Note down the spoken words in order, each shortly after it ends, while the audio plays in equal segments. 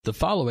The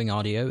following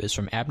audio is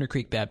from Abner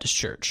Creek Baptist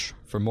Church.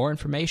 For more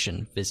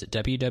information, visit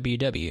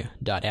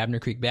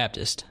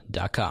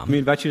www.abnercreekbaptist.com. Let me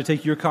invite you to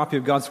take your copy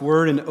of God's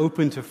Word and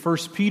open to 1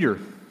 Peter.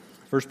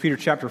 1 Peter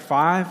chapter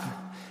 5.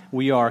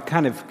 We are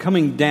kind of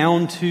coming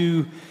down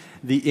to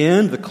the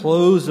end, the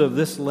close of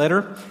this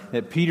letter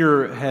that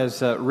Peter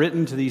has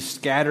written to these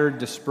scattered,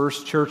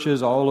 dispersed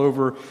churches all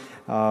over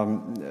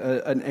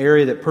an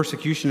area that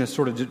persecution has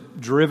sort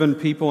of driven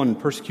people, and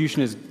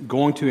persecution is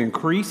going to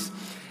increase.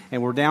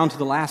 And we're down to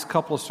the last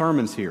couple of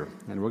sermons here.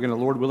 And we're going to,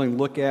 Lord willing,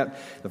 look at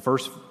the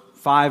first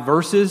 5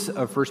 verses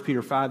of 1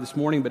 Peter 5 this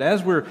morning. But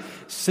as we're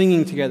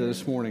singing together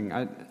this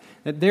morning,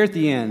 there at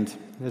the end,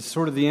 as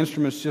sort of the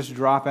instruments just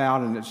drop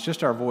out and it's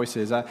just our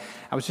voices, I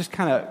was just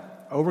kind of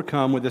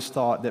overcome with this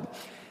thought that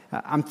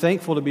I'm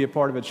thankful to be a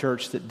part of a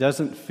church that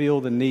doesn't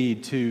feel the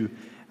need to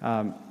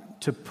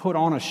put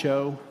on a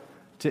show,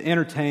 to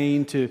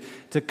entertain, to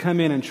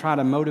come in and try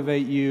to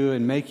motivate you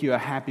and make you a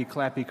happy,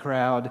 clappy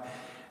crowd.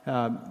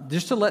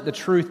 Just to let the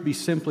truth be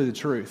simply the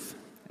truth,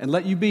 and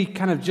let you be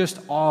kind of just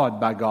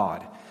awed by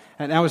God.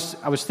 And I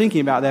was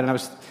thinking about that, and I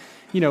was,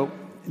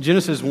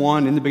 Genesis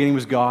 1, in the beginning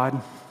was God,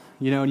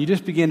 and you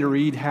just begin to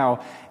read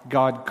how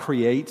God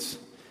creates.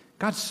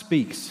 God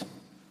speaks.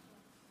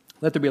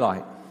 Let there be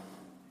light.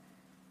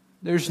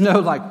 There's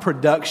no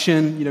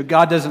production.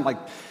 God doesn't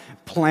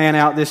plan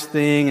out this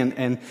thing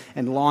and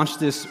launch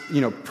this,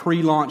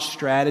 pre-launch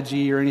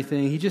strategy or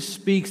anything. He just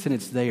speaks and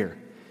it's there.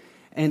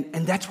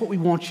 And that's what we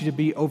want you to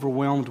be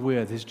overwhelmed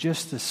with, is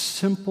just the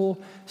simple,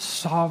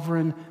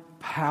 sovereign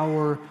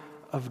power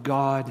of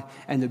God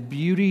and the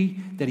beauty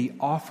that He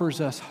offers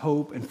us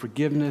hope and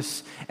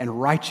forgiveness and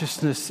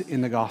righteousness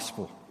in the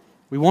gospel.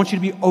 We want you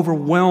to be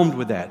overwhelmed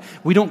with that.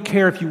 We don't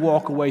care if you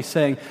walk away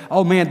saying,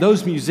 oh man,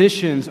 those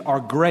musicians are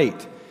great,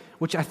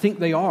 which I think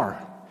they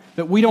are.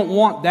 But we don't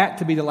want that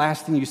to be the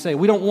last thing you say.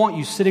 We don't want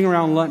you sitting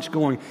around lunch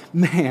going,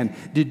 man,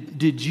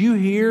 did you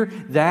hear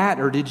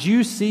that, or did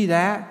you see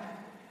that?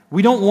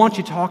 We don't want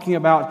you talking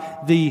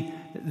about the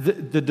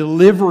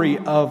delivery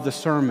of the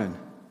sermon.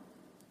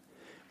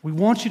 We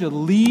want you to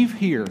leave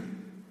here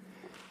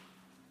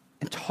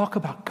and talk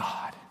about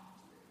God.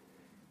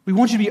 We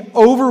want you to be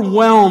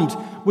overwhelmed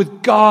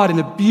with God and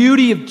the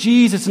beauty of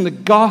Jesus and the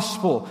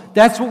gospel.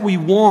 That's what we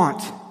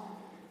want.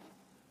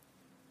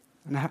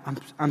 And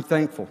I'm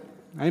thankful.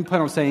 I didn't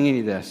plan on saying any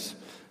of this.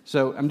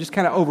 So I'm just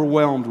kind of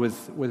overwhelmed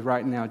with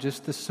right now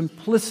just the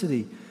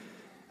simplicity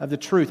of the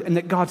truth, and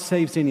that God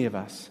saves any of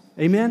us.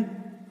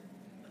 Amen?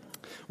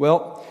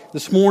 Well,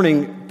 this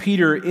morning,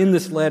 Peter, in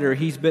this letter,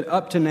 he's been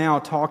up to now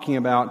talking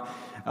about,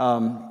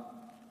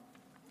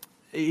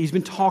 he's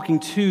been talking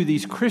to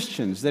these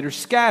Christians that are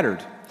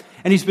scattered.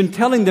 And he's been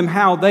telling them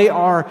how they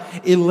are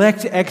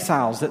elect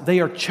exiles, that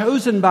they are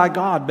chosen by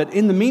God, but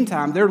in the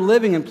meantime, they're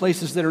living in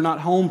places that are not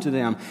home to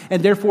them,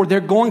 and therefore they're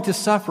going to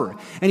suffer.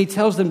 And he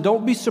tells them,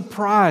 don't be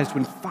surprised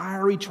when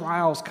fiery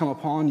trials come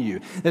upon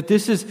you, that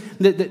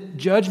that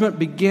judgment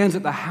begins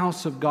at the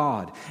house of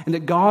God, and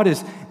that God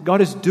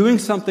is doing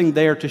something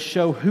there to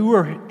show who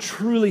are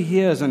truly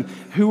His and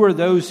who are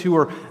those who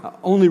are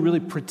only really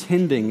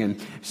pretending. And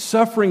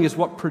suffering is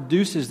what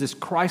produces this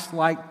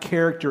Christ-like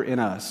character in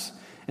us.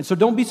 And so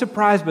don't be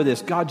surprised by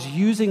this. God's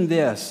using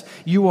this.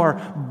 You are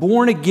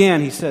born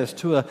again, he says,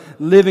 to a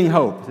living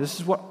hope. This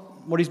is what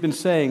he's been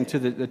saying to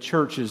the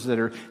churches that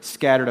are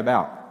scattered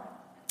about.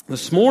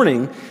 This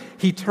morning,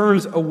 he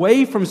turns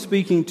away from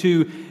speaking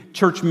to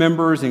church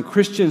members and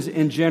Christians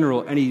in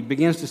general, and he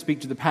begins to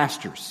speak to the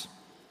pastors.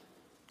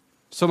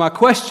 So my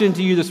question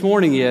to you this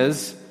morning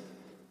is,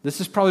 this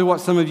is probably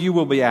what some of you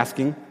will be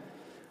asking,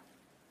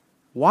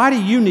 why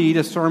do you need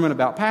a sermon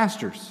about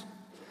pastors?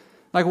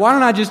 Why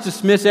don't I just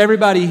dismiss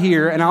everybody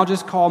here, and I'll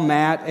just call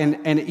Matt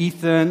and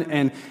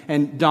Ethan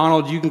and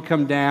Donald, you can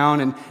come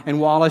down, and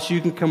Wallace, you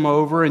can come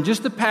over, and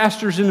just the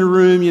pastors in the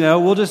room, you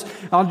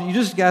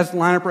just guys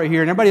line up right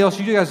here, and everybody else,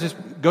 you guys just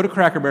go to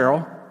Cracker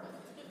Barrel,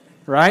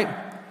 right?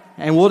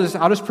 And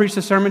I'll just preach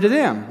the sermon to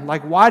them.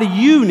 Why do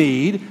you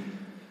need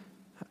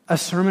a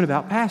sermon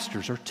about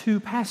pastors or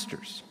 2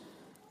 pastors?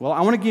 Well,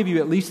 I want to give you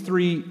at least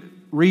 3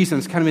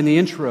 reasons kind of in the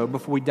intro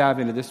before we dive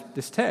into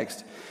this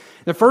text.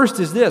 The first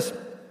is this.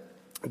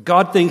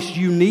 God thinks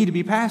you need to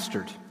be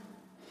pastored.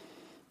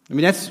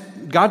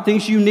 God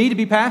thinks you need to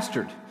be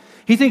pastored.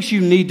 He thinks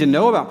you need to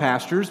know about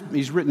pastors.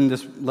 He's written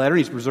this letter,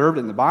 he's preserved it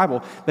in the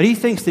Bible, but he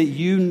thinks that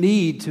you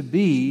need to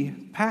be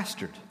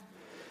pastored.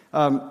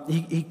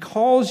 He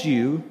calls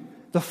you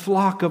the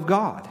flock of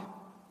God.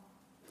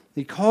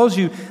 He calls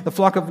you the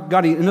flock of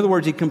God. In other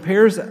words, he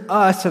compares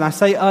us, and I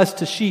say us,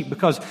 to sheep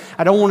because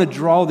I don't want to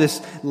draw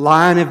this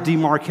line of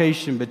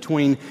demarcation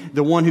between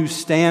the one who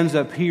stands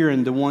up here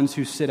and the ones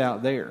who sit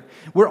out there.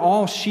 We're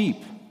all sheep.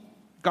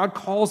 God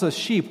calls us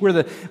sheep. We're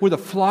the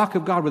flock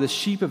of God. We're the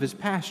sheep of His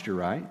pasture,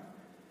 right?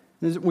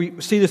 We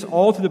see this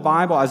all through the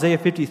Bible. Isaiah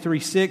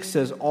 53:6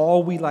 says,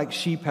 all we like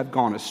sheep have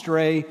gone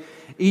astray.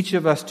 Each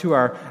of us to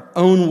our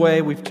own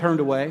way we've turned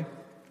away.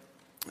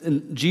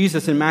 And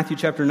Jesus in Matthew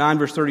chapter 9,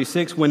 verse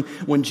 36,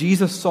 when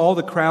Jesus saw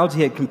the crowds,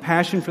 He had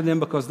compassion for them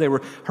because they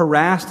were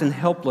harassed and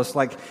helpless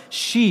like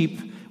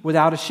sheep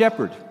without a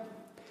shepherd.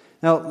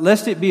 Now,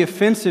 lest it be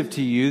offensive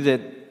to you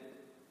that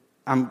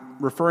I'm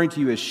referring to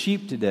you as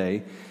sheep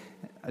today,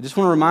 I just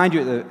want to remind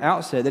you at the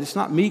outset that it's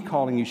not me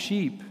calling you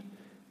sheep.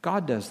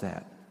 God does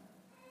that.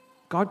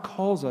 God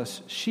calls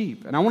us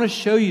sheep. And I want to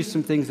show you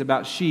some things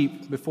about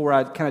sheep before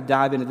I kind of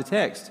dive into the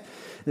text,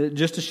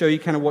 just to show you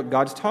kind of what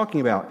God's talking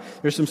about.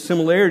 There's some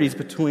similarities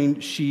between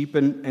sheep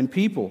and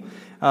people.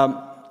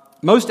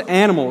 Most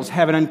animals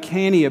have an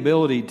uncanny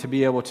ability to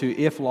be able to,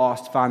 if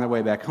lost, find their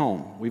way back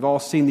home. We've all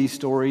seen these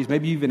stories.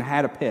 Maybe you even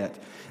had a pet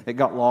that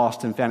got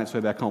lost and found its way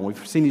back home.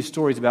 We've seen these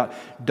stories about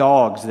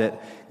dogs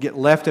that get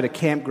left at a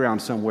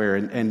campground somewhere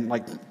and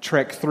like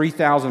trek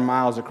 3,000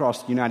 miles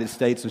across the United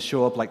States and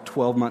show up like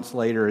 12 months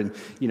later, and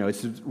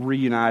it's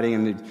reuniting,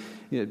 and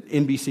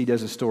NBC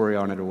does a story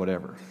on it or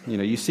whatever.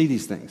 You see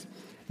these things.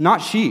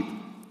 Not sheep.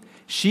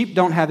 Sheep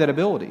don't have that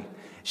ability.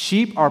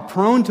 Sheep are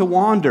prone to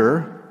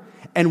wander.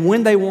 And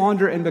when they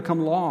wander and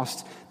become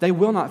lost, they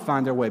will not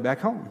find their way back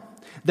home.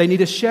 They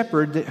need a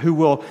shepherd who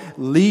will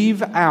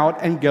leave out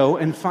and go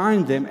and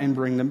find them and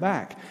bring them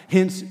back.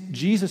 Hence,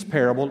 Jesus'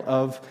 parable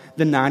of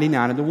the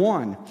 99 and the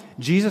 1.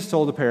 Jesus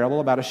told a parable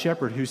about a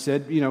shepherd who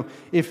said,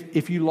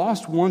 if you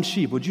lost one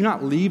sheep, would you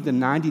not leave the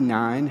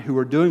 99 who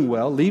are doing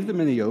well, leave them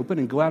in the open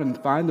and go out and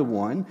find the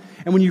one?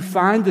 And when you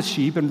find the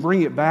sheep and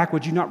bring it back,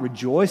 would you not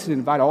rejoice and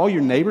invite all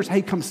your neighbors?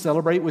 Hey, come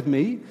celebrate with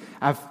me.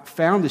 I've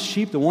found the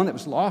sheep, the one that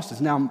was lost is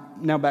now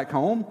back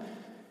home.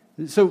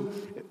 So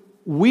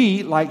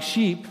we, like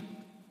sheep,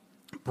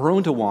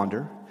 prone to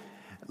wander,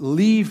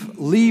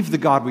 leave the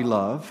God we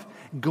love,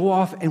 go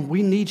off, and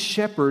we need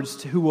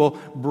shepherds who will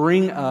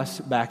bring us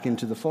back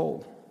into the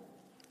fold.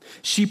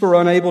 Sheep are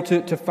unable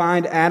to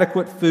find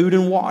adequate food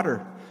and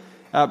water.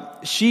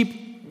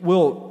 Sheep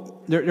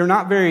they're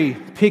not very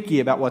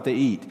picky about what they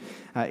eat.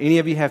 Any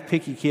of you have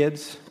picky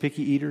kids,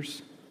 picky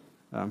eaters?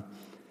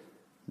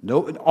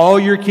 No, all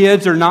your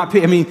kids are not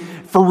picky.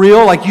 For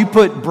real, like you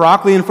put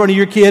broccoli in front of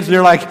your kids and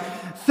they're like,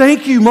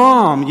 "Thank you,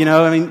 Mom."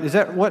 Is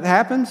that what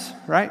happens,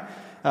 right?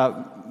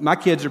 My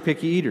kids are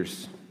picky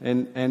eaters,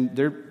 and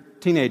they're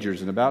teenagers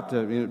and about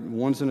to,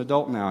 one's an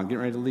adult now and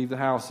getting ready to leave the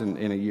house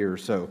in a year or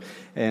so.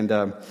 And,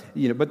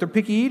 but they're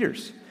picky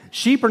eaters.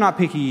 Sheep are not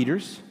picky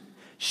eaters.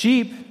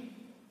 Sheep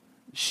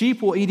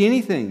will eat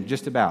anything,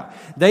 just about.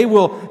 They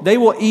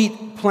will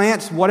eat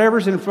plants,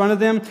 whatever's in front of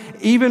them,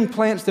 even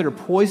plants that are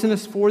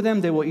poisonous for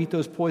them. They will eat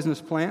those poisonous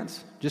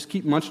plants. Just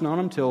keep munching on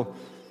them till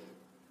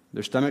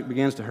their stomach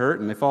begins to hurt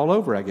and they fall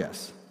over, I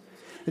guess.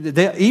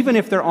 Even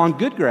if they're on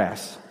good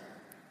grass,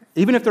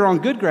 they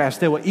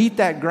will eat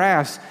that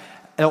grass.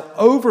 They'll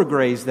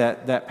overgraze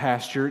that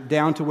pasture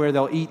down to where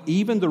they'll eat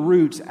even the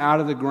roots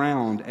out of the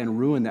ground and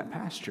ruin that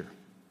pasture.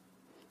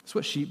 That's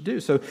what sheep do.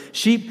 So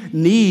sheep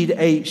need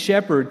a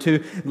shepherd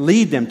to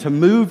lead them, to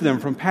move them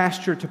from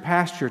pasture to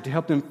pasture, to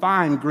help them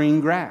find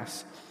green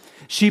grass.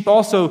 Sheep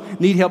also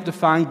need help to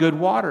find good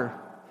water.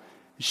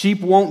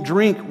 Sheep won't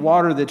drink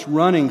water that's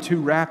running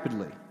too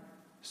rapidly.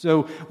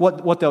 So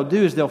what they'll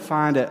do is they'll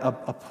find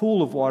a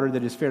pool of water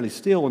that is fairly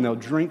still, and they'll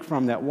drink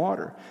from that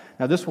water.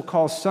 Now, this will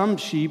cause some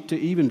sheep to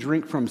even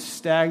drink from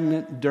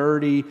stagnant,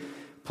 dirty,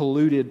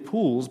 polluted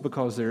pools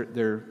because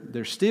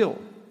they're still.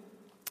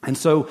 And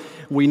so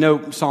we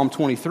know Psalm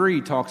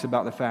 23 talks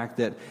about the fact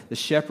that the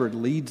shepherd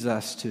leads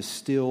us to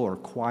still or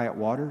quiet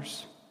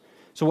waters.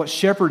 So what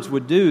shepherds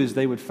would do is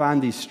they would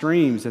find these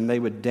streams and they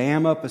would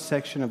dam up a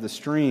section of the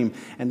stream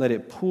and let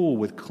it pool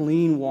with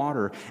clean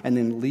water and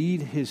then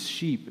lead his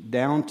sheep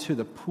down to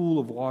the pool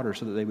of water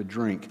so that they would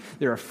drink.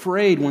 They're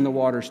afraid when the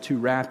water's too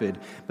rapid,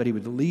 but he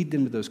would lead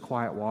them to those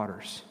quiet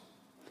waters.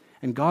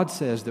 And God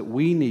says that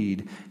we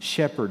need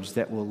shepherds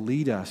that will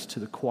lead us to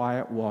the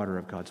quiet water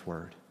of God's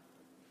Word.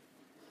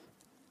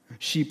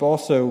 Sheep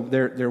also,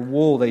 their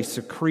wool, they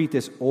secrete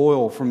this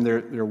oil from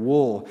their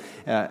wool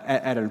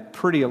at a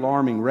pretty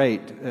alarming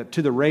rate,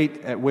 to the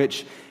rate at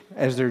which,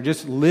 as they're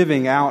just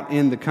living out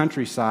in the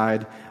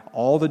countryside,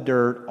 all the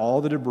dirt,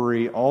 all the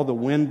debris, all the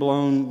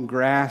windblown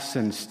grass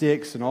and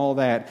sticks and all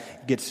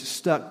that gets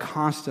stuck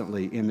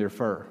constantly in their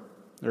fur,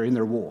 or in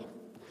their wool.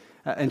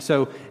 And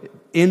so,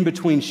 in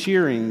between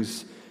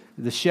shearings,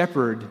 the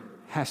shepherd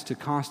has to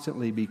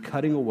constantly be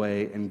cutting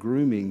away and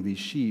grooming these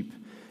sheep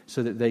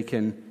so that they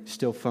can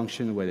still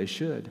function the way they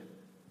should.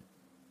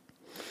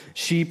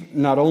 Sheep,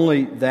 not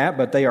only that,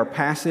 but they are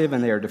passive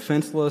and they are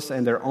defenseless,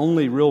 and their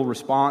only real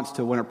response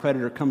to when a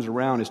predator comes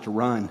around is to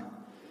run.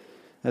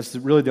 That's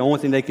really the only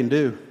thing they can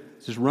do.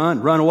 It's just run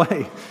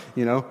away,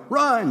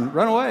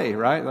 run away,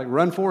 right? Like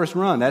run, Forrest,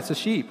 run. That's a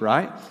sheep,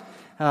 right?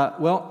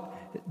 Well,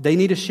 they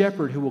need a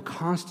shepherd who will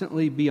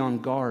constantly be on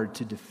guard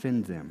to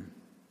defend them.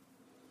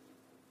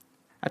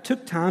 I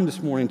took time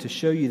this morning to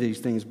show you these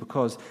things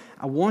because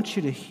I want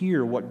you to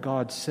hear what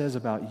God says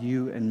about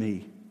you and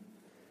me.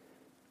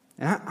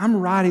 And I'm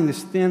riding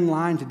this thin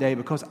line today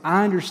because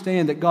I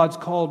understand that God's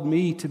called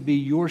me to be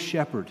your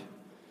shepherd.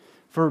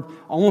 For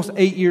almost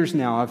 8 years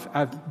now,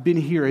 I've been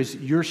here as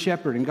your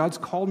shepherd, and God's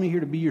called me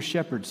here to be your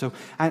shepherd. So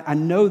I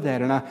know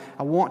that, and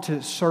I want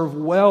to serve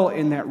well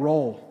in that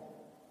role.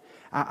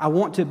 I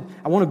want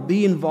to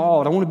be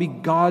involved. I want to be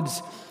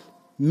God's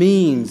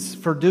means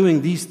for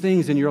doing these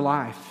things in your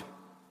life.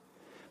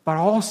 But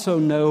I also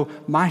know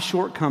my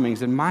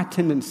shortcomings and my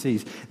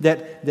tendencies,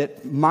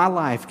 that my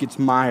life gets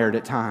mired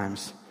at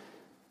times,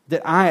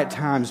 that I at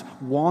times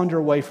wander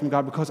away from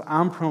God because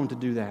I'm prone to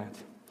do that.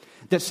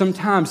 That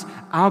sometimes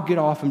I'll get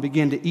off and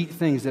begin to eat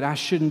things that I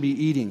shouldn't be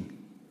eating.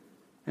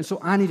 And so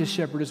I need a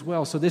shepherd as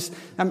well. So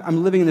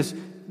I'm living in this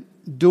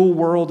dual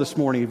world this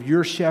morning of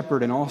your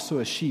shepherd and also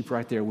a sheep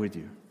right there with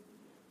you.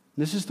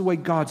 This is the way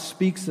God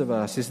speaks of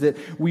us, is that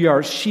we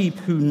are sheep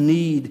who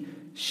need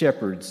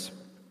shepherds.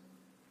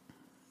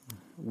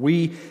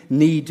 We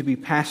need to be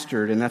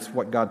pastored, and that's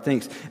what God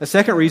thinks. A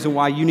second reason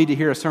why you need to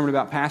hear a sermon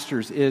about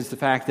pastors is the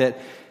fact that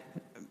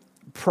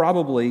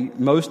probably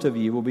most of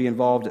you will be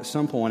involved at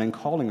some point in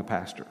calling a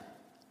pastor.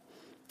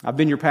 I've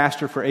been your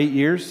pastor for 8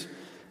 years.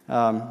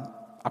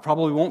 I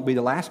probably won't be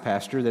the last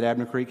pastor that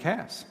Abner Creek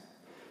has.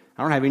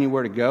 I don't have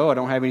anywhere to go. I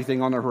don't have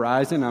anything on the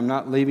horizon. I'm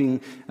not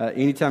leaving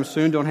anytime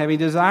soon. Don't have any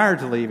desire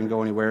to leave and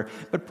go anywhere.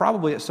 But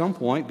probably at some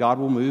point, God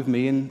will move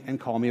me and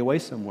call me away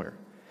somewhere.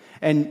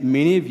 And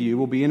many of you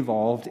will be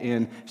involved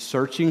in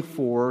searching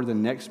for the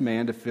next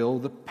man to fill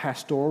the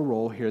pastoral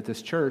role here at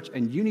this church,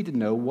 and you need to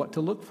know what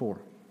to look for.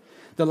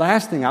 The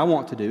last thing I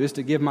want to do is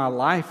to give my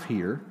life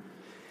here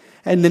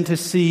and then to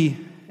see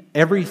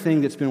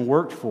everything that's been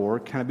worked for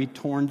kind of be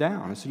torn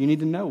down. So you need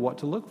to know what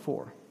to look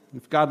for.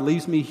 If God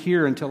leaves me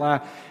here until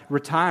I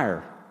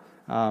retire,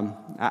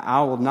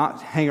 I will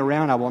not hang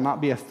around. I will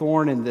not be a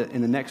thorn in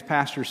the next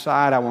pastor's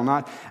side. I will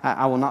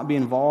not be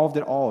involved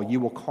at all. You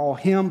will call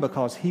him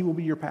because he will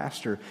be your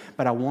pastor.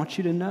 But I want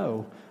you to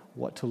know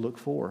what to look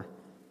for.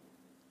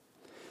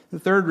 The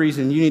third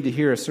reason you need to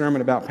hear a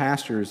sermon about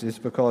pastors is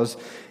because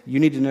you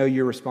need to know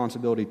your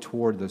responsibility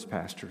toward those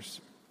pastors.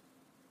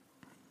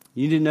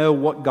 You need to know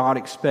what God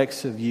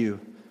expects of you.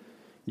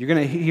 You're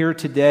going to hear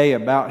today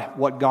about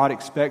what God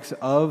expects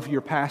of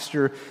your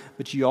pastor,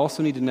 but you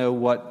also need to know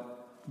what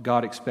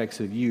God expects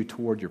of you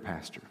toward your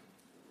pastor.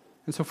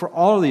 And so for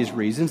all of these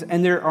reasons,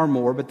 and there are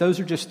more, but those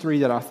are just three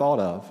that I thought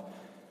of,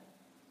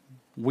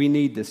 we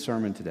need this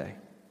sermon today.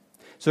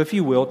 So if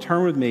you will,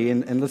 turn with me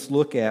and let's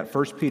look at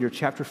 1 Peter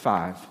chapter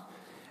 5.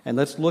 And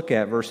let's look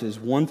at verses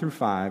 1 through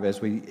 5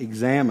 as we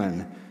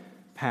examine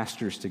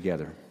pastors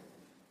together.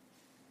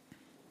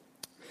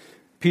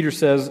 Peter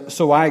says,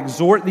 "So I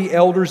exhort the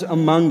elders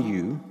among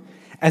you,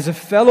 as a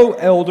fellow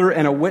elder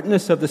and a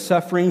witness of the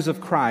sufferings of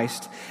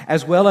Christ,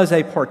 as well as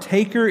a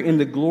partaker in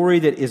the glory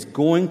that is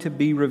going to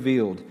be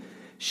revealed.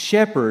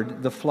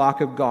 Shepherd the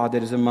flock of God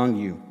that is among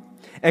you,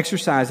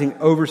 exercising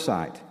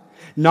oversight,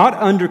 not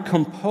under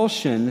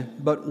compulsion,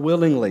 but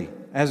willingly,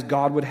 as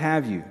God would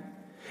have you.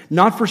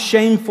 Not for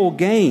shameful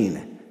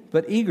gain,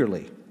 but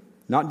eagerly.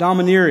 Not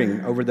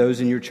domineering over those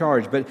in your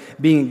charge, but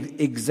being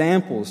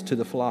examples to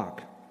the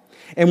flock.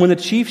 And when the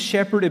chief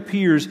shepherd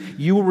appears,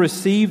 you will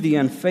receive the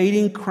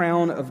unfading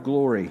crown of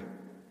glory.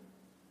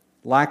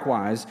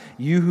 Likewise,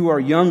 you who are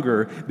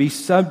younger, be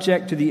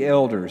subject to the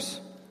elders.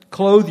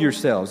 Clothe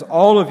yourselves,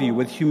 all of you,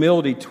 with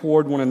humility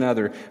toward one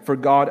another, for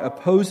God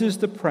opposes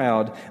the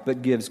proud,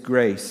 but gives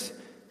grace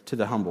to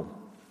the humble."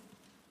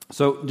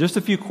 So just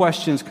a few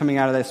questions coming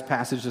out of this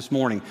passage this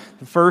morning.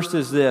 The first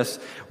is this: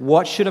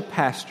 what should a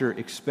pastor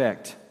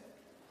expect?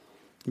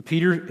 And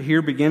Peter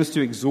here begins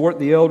to exhort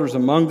the elders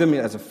among them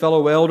as a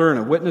fellow elder and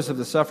a witness of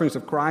the sufferings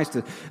of Christ,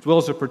 as well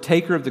as a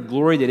partaker of the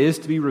glory that is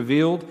to be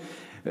revealed.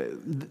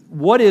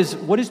 What is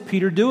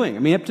Peter doing? I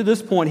mean, up to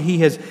this point, he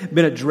has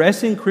been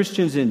addressing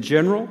Christians in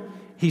general.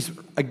 He's,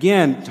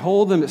 again,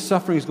 told them that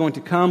suffering is going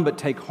to come, but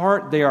take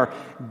heart. They are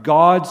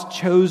God's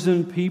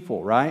chosen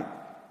people, right?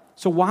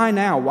 So why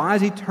now? Why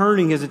is he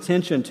turning his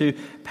attention to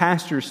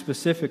pastors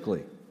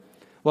specifically?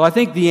 Well, I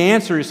think the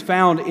answer is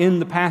found in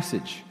the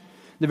passage.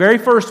 The very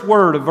first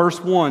word of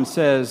verse 1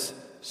 says,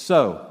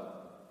 "so."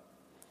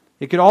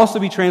 It could also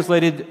be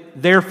translated,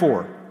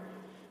 "therefore."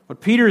 What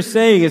Peter is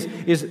saying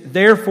is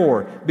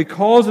therefore,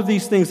 because of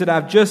these things that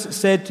I've just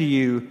said to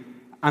you,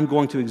 I'm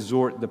going to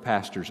exhort the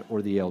pastors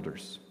or the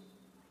elders.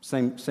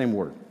 Same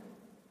word.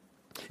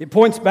 It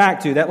points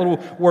back to, that little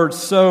word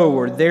 "so"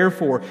 or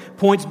 "therefore"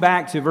 points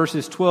back to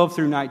verses 12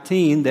 through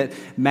 19 that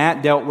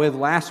Matt dealt with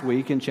last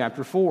week in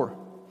chapter 4.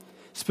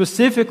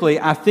 Specifically,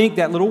 I think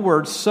that little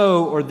word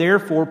 "so" or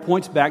 "therefore"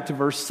 points back to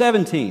verse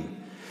 17.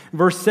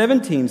 Verse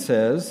 17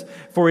 says,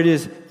 "For it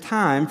is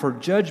time for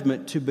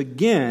judgment to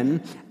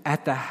begin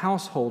at the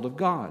household of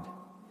God."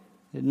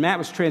 And Matt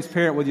was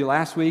transparent with you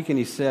last week, and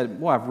he said,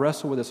 "Well, I've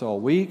wrestled with this all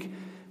week.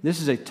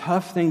 This is a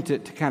tough thing to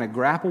kind of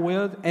grapple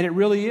with," and it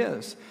really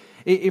is.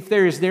 If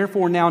there is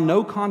therefore now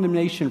no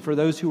condemnation for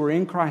those who are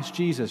in Christ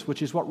Jesus,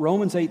 which is what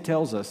Romans 8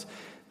 tells us,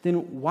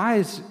 then why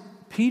is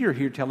Peter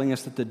here telling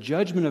us that the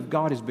judgment of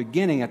God is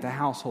beginning at the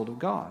household of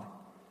God?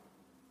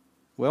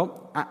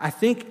 Well, I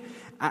think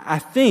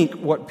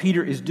what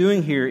Peter is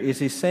doing here is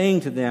he's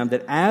saying to them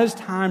that as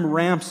time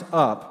ramps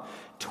up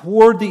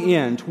toward the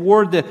end,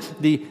 toward the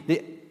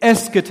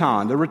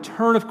eschaton, the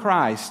return of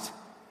Christ,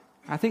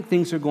 I think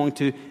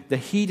the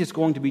heat is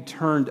going to be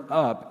turned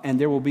up, and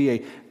there will be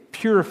a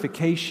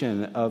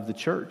purification of the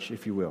church,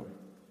 if you will.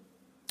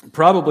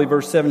 Probably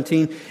verse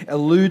 17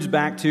 alludes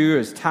back to,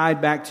 is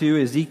tied back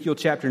to Ezekiel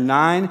chapter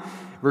 9,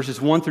 verses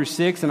 1 through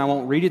 6, and I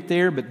won't read it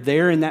there, but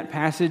there in that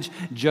passage,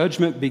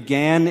 judgment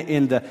began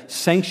in the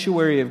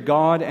sanctuary of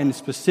God and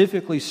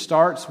specifically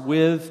starts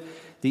with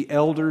the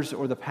elders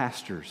or the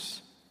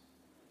pastors.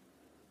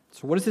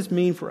 So what does this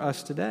mean for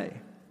us today?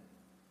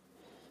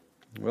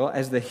 Well,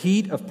 as the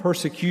heat of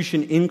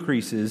persecution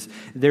increases,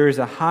 there is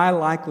a high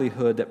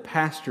likelihood that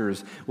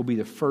pastors will be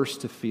the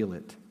first to feel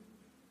it.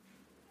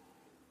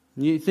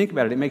 You think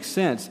about it, it makes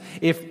sense.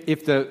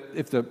 If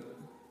the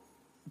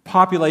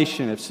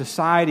population, if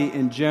society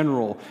in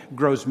general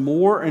grows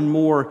more and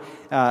more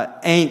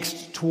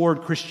angst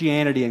toward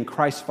Christianity and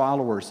Christ's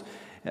followers,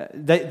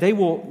 they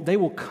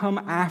will come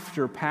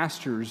after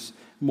pastors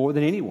more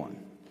than anyone.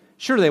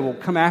 Sure, they will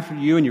come after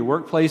you in your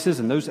workplaces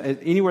and those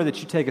anywhere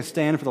that you take a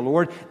stand for the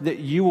Lord, that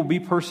you will be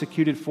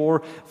persecuted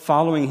for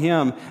following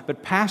Him.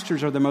 But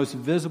pastors are the most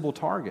visible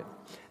target.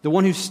 The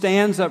one who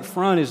stands up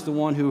front is the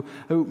one who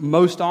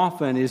most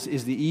often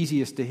is the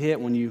easiest to hit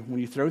when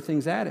you throw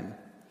things at him.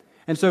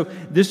 And so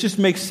this just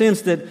makes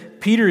sense that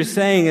Peter is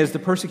saying as the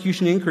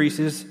persecution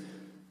increases,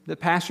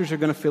 that pastors are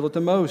going to feel it the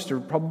most, or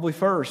probably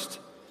first.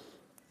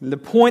 And the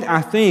point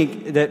I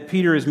think that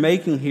Peter is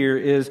making here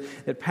is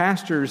that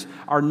pastors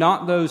are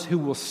not those who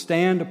will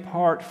stand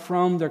apart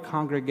from their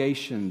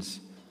congregations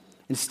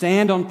and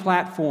stand on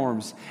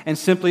platforms and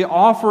simply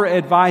offer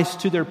advice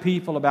to their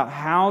people about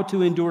how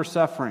to endure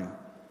suffering.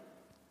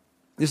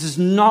 This is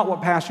not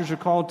what pastors are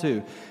called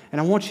to. And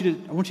I want you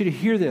to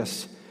hear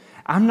this.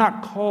 I'm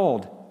not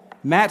called.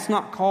 Matt's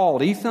not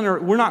called. Ethan,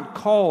 we're not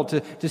called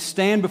to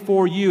stand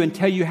before you and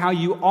tell you how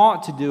you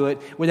ought to do it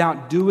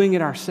without doing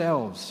it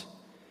ourselves.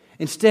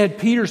 Instead,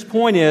 Peter's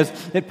point is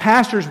that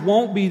pastors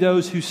won't be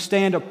those who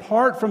stand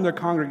apart from their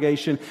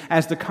congregation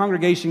as the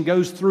congregation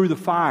goes through the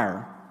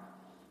fire.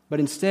 But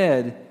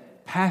instead,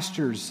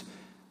 pastors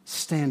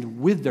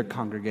stand with their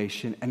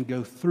congregation and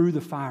go through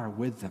the fire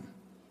with them.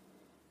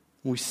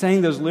 When we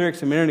sang those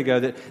lyrics a minute ago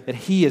that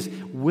He is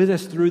with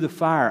us through the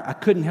fire, I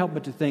couldn't help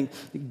but to think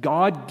that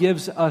God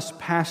gives us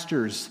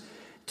pastors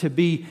to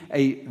be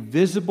a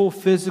visible,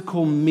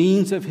 physical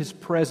means of His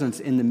presence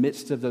in the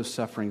midst of those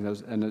suffering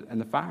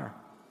and the fire.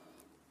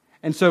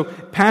 And so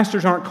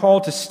pastors aren't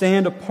called to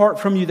stand apart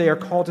from you. They are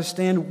called to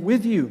stand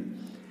with you.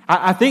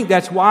 I think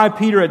that's why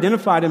Peter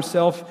identified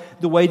himself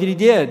the way that he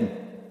did.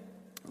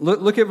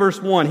 Look at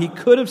verse 1. He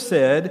could have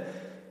said,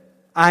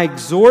 I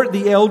exhort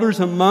the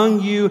elders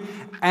among you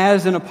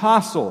as an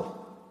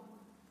apostle.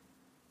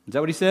 Is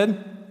that what he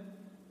said?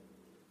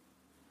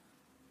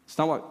 It's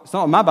not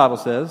what my Bible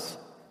says.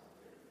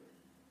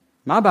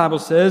 My Bible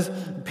says,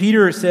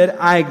 Peter said,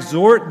 I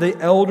exhort the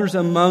elders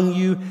among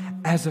you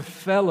as a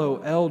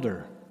fellow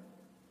elder.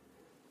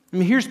 I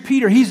mean, here's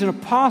Peter. He's an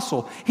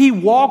apostle. He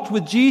walked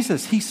with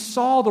Jesus. He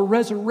saw the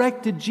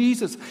resurrected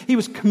Jesus. He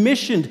was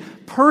commissioned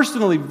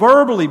personally,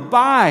 verbally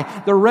by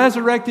the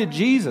resurrected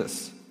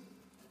Jesus.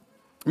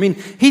 I mean,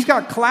 he's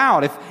got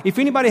clout. If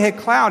anybody had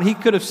clout, he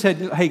could have said,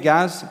 hey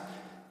guys,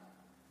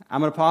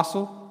 I'm an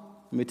apostle.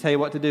 Let me tell you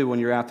what to do when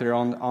you're out there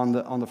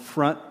on the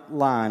front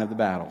line of the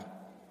battle.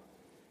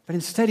 But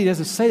instead, he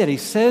doesn't say that. He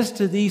says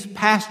to these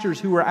pastors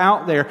who are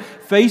out there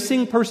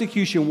facing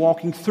persecution,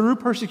 walking through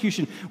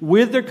persecution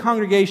with their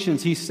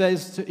congregations,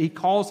 he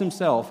calls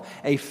himself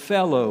a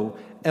fellow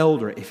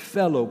elder, a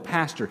fellow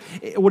pastor.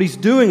 What he's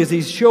doing is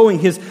he's showing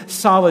his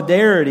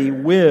solidarity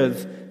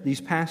with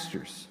these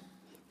pastors.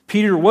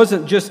 Peter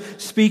wasn't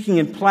just speaking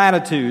in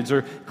platitudes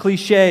or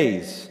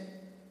cliches.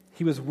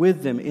 He was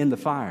with them in the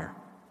fire.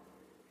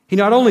 He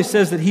not only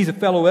says that he's a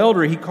fellow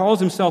elder, he calls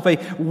himself a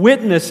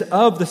witness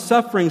of the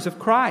sufferings of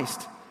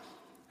Christ.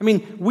 I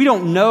mean, we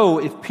don't know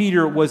if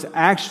Peter was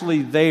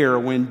actually there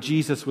when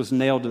Jesus was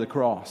nailed to the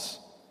cross.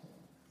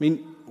 I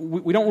mean,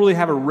 we don't really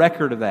have a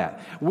record of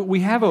that.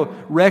 We have a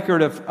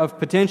record of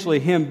potentially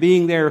him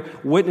being there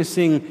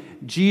witnessing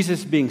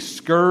Jesus being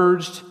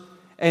scourged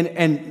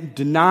and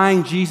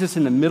denying Jesus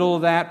in the middle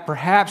of that.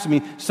 Perhaps, I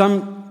mean,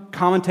 some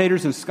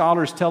commentators and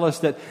scholars tell us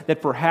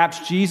that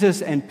perhaps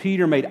Jesus and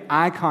Peter made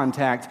eye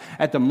contact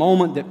at the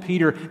moment that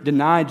Peter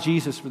denied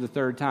Jesus for the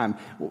third time.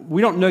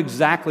 We don't know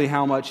exactly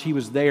how much he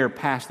was there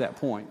past that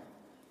point.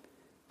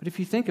 But if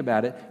you think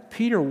about it,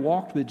 Peter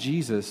walked with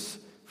Jesus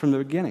from the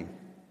beginning.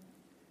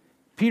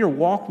 Peter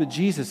walked with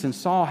Jesus and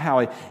saw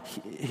how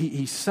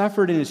he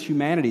suffered in his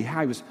humanity,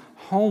 how he was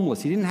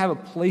homeless. He didn't have a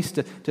place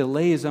to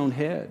lay his own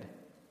head.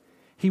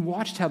 He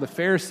watched how the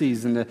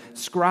Pharisees and the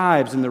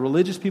scribes and the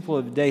religious people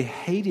of the day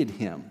hated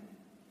him.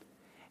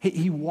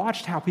 He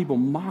watched how people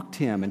mocked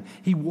him, and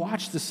he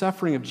watched the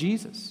suffering of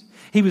Jesus.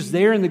 He was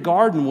there in the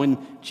garden when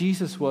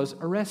Jesus was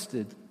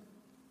arrested.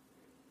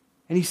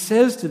 And he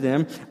says to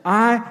them,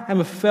 I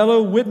am a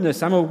fellow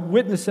witness. I'm a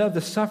witness of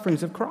the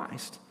sufferings of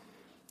Christ.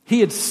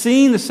 He had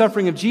seen the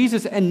suffering of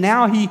Jesus, and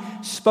now he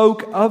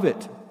spoke of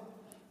it.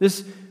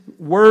 This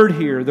word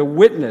here, the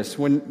witness,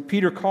 when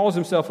Peter calls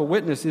himself a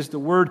witness, is the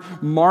word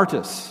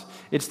martus.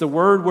 It's the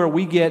word where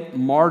we get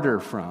martyr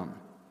from.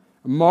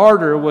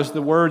 Martyr was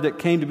the word that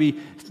came to be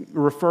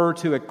referred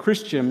to a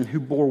Christian who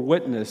bore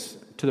witness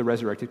to the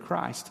resurrected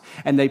Christ.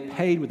 And they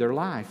paid with their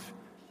life.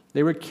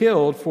 They were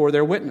killed for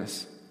their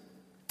witness.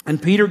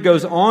 And Peter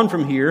goes on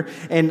from here,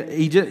 and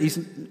he's,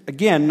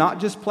 again, not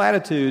just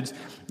platitudes.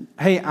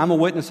 Hey, I'm a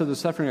witness of the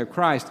suffering of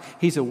Christ.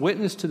 He's a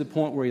witness to the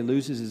point where he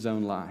loses his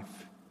own life.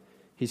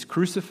 He's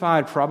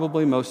crucified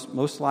probably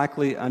most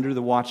likely under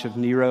the watch of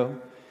Nero.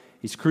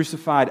 He's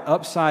crucified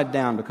upside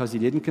down because he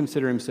didn't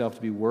consider himself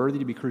to be worthy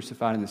to be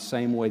crucified in the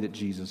same way that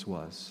Jesus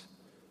was.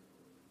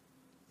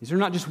 These are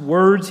not just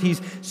words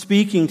he's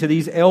speaking to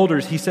these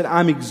elders. He said,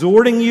 I'm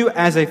exhorting you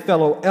as a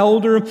fellow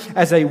elder,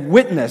 as a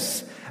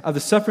witness of the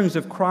sufferings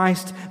of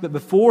Christ. But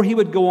before he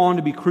would go on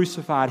to be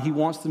crucified, he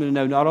wants them to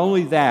know not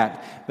only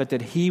that, but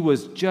that he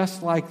was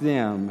just like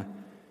them,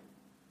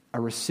 a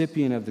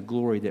recipient of the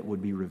glory that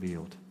would be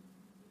revealed.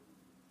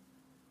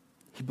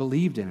 He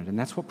believed in it, and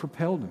that's what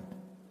propelled him.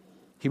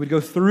 He would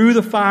go through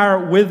the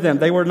fire with them.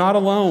 They were not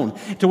alone.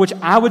 To which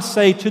I would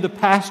say to the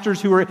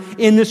pastors who are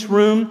in this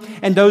room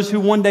and those who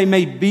one day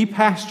may be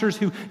pastors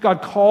who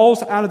God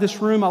calls out of this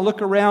room. I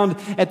look around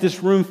at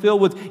this room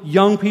filled with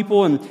young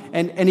people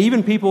and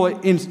even people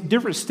in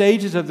different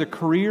stages of their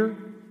career.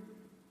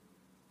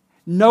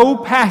 No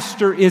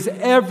pastor is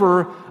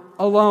ever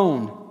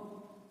alone.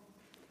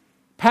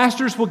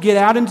 Pastors will get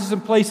out into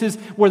some places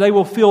where they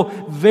will feel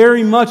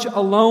very much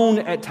alone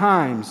at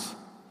times.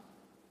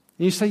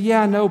 And you say,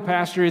 yeah, no,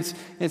 Pastor, it's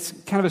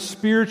kind of a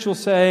spiritual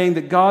saying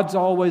that God's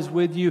always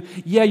with you.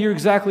 Yeah, you're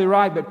exactly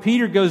right. But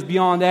Peter goes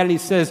beyond that and he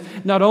says,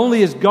 not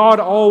only is God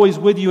always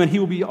with you and he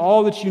will be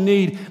all that you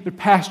need, but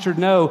Pastor,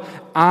 no,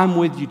 I'm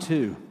with you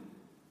too.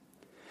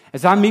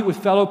 As I meet with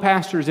fellow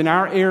pastors in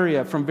our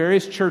area from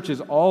various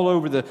churches all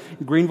over the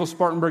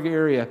Greenville-Spartanburg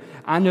area,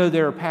 I know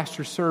there are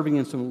pastors serving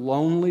in some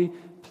lonely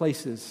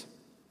places.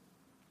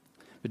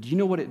 But do you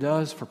know what it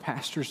does for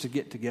pastors to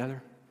get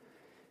together?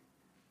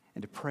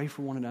 And to pray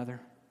for one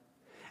another,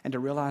 and to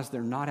realize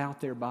they're not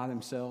out there by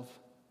themselves,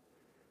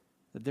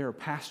 that there are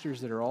pastors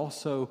that are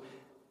also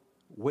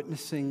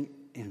witnessing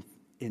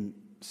in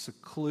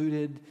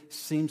secluded,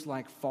 seems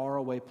like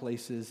faraway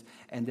places,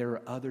 and there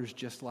are others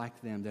just like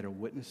them that are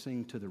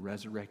witnessing to the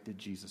resurrected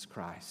Jesus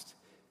Christ.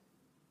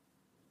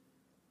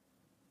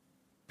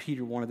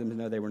 Peter wanted them to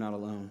know they were not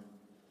alone.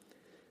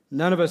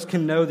 None of us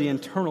can know the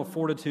internal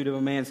fortitude of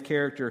a man's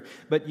character,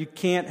 but I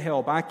can't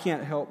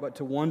help but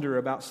to wonder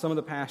about some of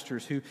the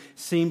pastors who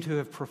seem to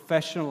have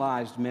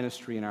professionalized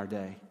ministry in our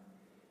day.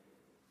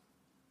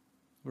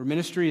 Where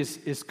ministry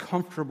is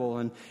comfortable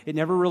and it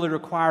never really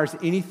requires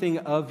anything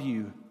of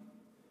you.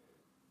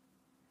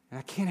 And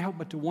I can't help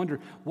but to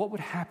wonder, what would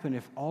happen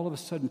if all of a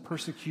sudden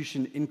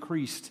persecution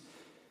increased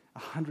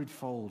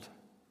 100-fold?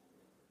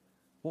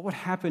 What would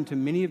happen to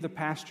many of the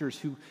pastors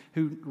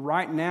who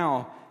right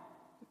now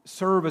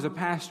serve as a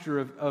pastor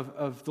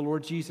of the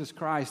Lord Jesus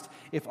Christ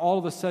if all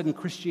of a sudden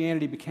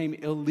Christianity became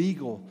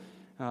illegal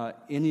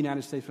in the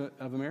United States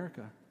of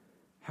America?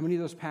 How many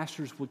of those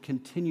pastors would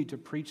continue to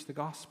preach the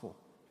gospel?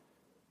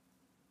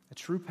 A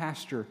true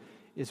pastor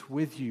is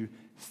with you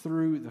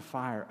through the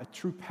fire. A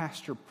true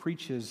pastor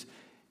preaches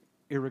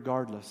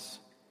irregardless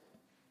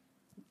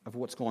of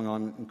what's going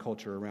on in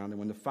culture around them.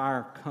 When the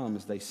fire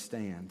comes, they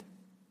stand.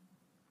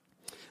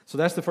 So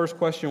that's the first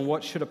question.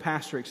 What should a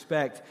pastor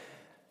expect?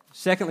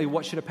 Secondly,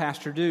 what should a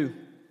pastor do?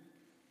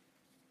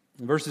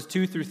 In verses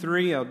 2 through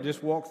 3, I'll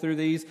just walk through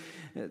these.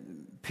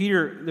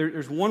 Peter,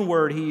 there's one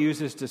word he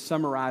uses to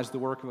summarize the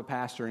work of a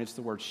pastor, and it's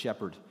the word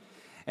shepherd.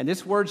 And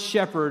this word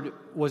shepherd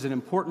was an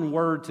important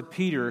word to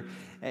Peter,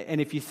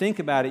 and if you think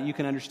about it, you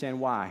can understand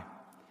why.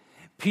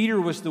 Peter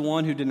was the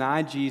one who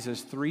denied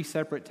Jesus 3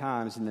 separate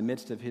times in the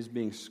midst of his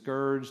being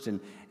scourged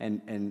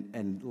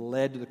and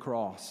led to the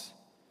cross.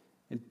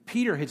 And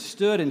Peter had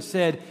stood and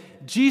said,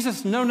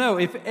 Jesus, no,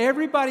 if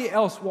everybody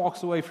else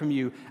walks away from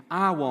you,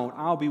 I won't.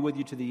 I'll be with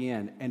you to the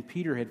end. And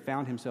Peter had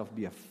found himself to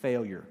be a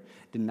failure,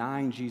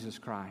 denying Jesus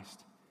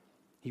Christ.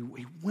 He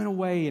went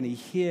away and he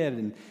hid,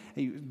 and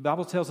the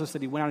Bible tells us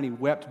that he went out and he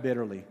wept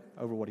bitterly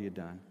over what he had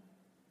done.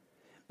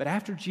 But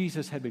after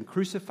Jesus had been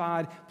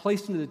crucified,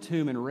 placed into the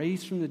tomb, and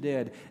raised from the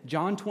dead,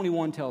 John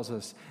 21 tells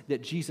us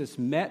that Jesus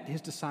met his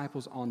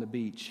disciples on the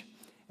beach,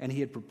 and he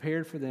had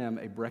prepared for them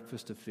a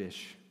breakfast of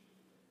fish.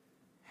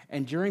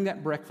 And during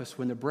that breakfast,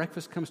 when the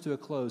breakfast comes to a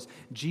close,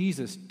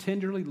 Jesus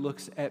tenderly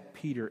looks at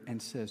Peter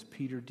and says,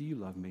 Peter, do you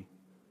love me?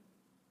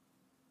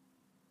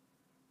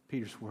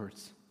 Peter's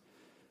words,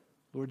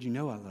 Lord, you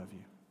know I love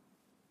you.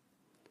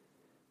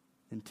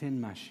 Then tend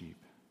my sheep.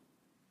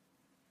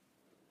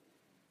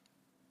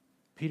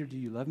 Peter, do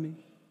you love me?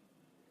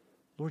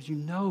 Lord, you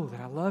know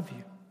that I love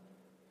you.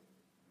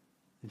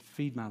 Then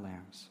feed my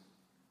lambs.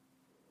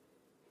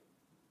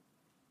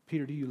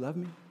 Peter, do you love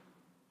me?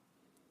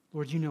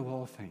 Lord, you know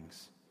all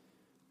things.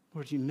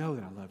 Lord, you know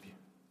that I love you.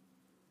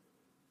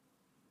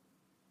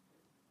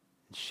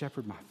 And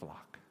shepherd my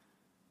flock.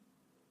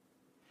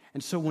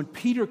 And so when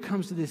Peter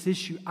comes to this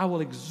issue, I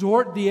will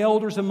exhort the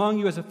elders among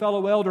you as a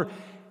fellow elder.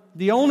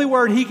 The only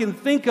word he can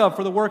think of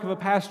for the work of a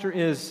pastor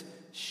is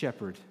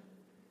shepherd.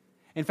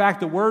 In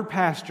fact, the word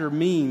pastor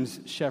means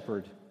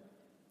shepherd.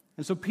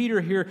 And so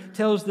Peter here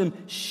tells them,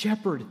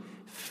 shepherd,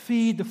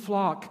 feed the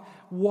flock.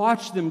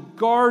 watch them,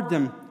 guard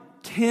them,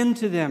 tend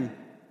to them,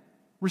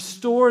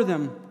 restore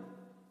them.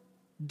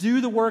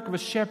 Do the work of a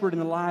shepherd in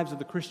the lives of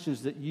the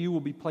Christians that you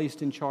will be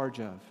placed in charge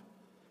of.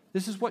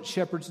 This is what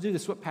shepherds do.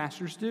 This is what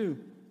pastors do.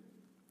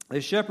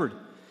 They shepherd.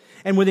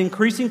 And with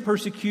increasing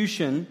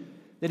persecution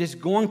that is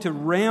going to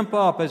ramp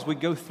up as we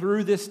go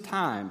through this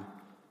time,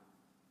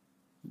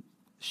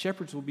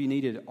 shepherds will be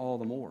needed all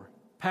the more.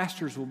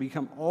 Pastors will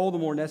become all the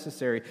more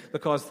necessary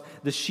because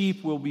the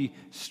sheep will be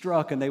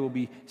struck and they will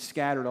be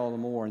scattered all the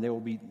more, and there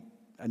will be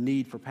a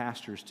need for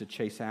pastors to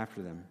chase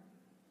after them.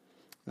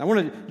 I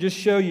want to just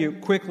show you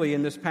quickly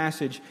in this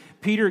passage,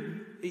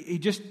 Peter, he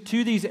just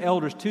to these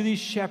elders, to these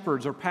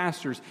shepherds or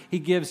pastors, he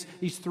gives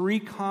these three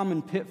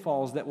common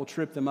pitfalls that will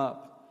trip them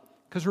up.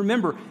 Because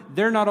remember,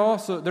 they're not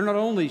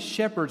only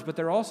shepherds, but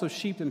they're also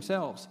sheep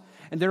themselves.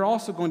 And they're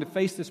also going to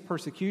face this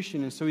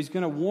persecution, and so he's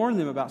going to warn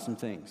them about some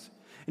things.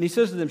 And he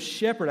says to them,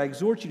 shepherd, I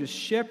exhort you to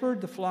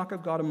shepherd the flock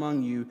of God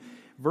among you.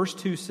 Verse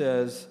 2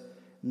 says,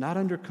 not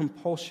under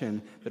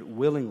compulsion, but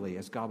willingly,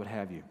 as God would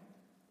have you.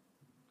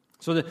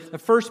 So the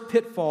first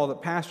pitfall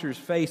that pastors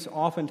face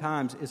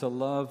oftentimes is a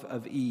love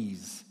of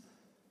ease.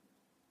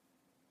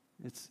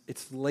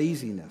 It's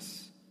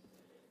laziness.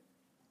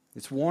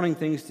 It's wanting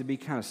things to be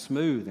kind of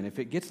smooth. And if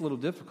it gets a little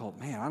difficult,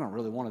 man, I don't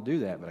really want to do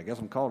that, but I guess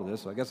I'm called to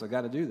this, so I guess I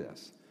got to do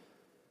this.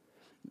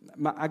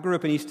 I grew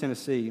up in East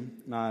Tennessee.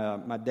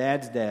 My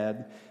dad's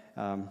dad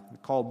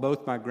called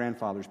both my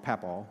grandfathers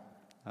Papaw.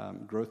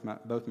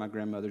 Both my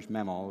grandmothers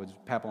Mamaw. It was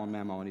Papaw and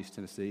Mamaw in East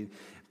Tennessee.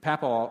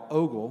 Papaw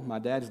Ogle, my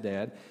dad's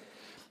dad,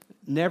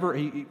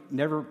 he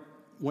never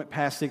went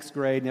past sixth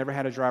grade, never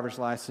had a driver's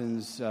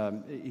license.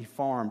 He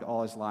farmed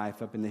all his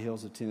life up in the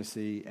hills of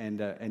Tennessee and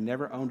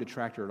never owned a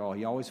tractor at all.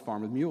 He always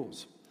farmed with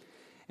mules.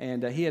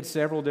 And he had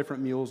several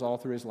different mules all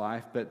through his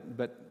life,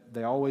 but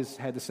they always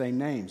had the same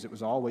names. It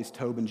was always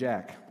Tobe and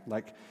Jack.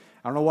 Like,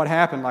 I don't know what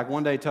happened. Like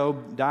one day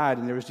Tobe died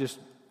and there was just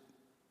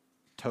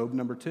Tobe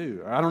number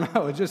 2. Or I don't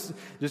know. It's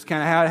just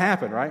kind of how it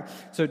happened, right?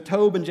 So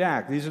Tobe and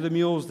Jack, these are the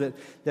mules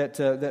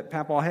that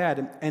Papaw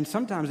had. And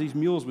sometimes these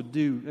mules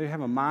they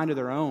have a mind of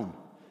their own.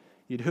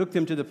 You'd hook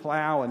them to the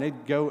plow and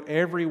they'd go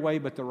every way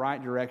but the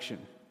right direction.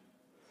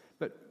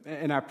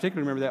 And I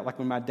particularly remember that like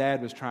when my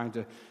dad was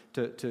trying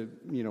to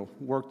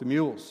work the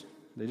mules.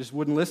 They just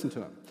wouldn't listen to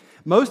him.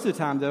 Most of the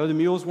time, though, the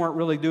mules weren't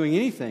really doing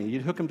anything.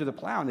 You'd hook them to the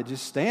plow and they'd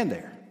just stand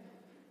there.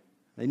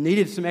 They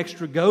needed some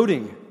extra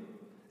goading.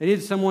 They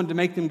needed someone to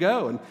make them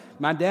go. And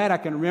my dad, I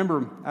can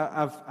remember,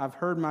 I've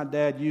heard my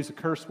dad use a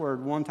curse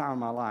word one time in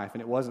my life,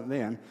 and it wasn't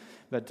then.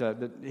 But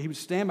he would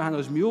stand behind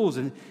those mules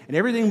and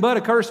everything but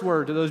a curse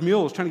word to those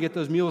mules, trying to get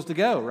those mules to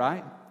go,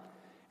 right?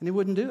 And they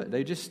wouldn't do it.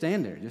 They'd just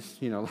stand there,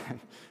 just, like,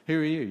 who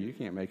are you? You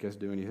can't make us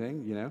do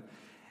anything,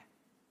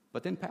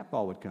 But then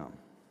Papaw would come.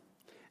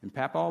 And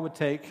Papaw would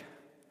take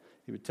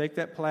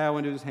that plow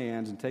into his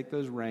hands and take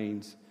those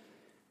reins,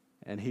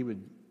 and he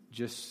would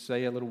just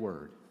say a little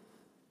word.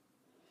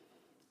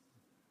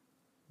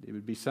 It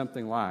would be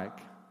something like,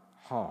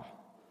 ha,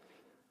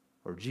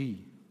 or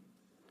gee,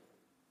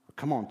 or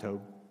come on,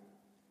 Tobe.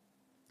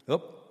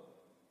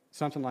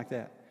 Something like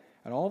that.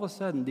 And all of a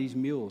sudden, these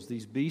mules,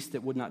 these beasts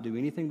that would not do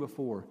anything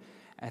before,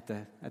 at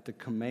the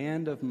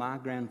command of my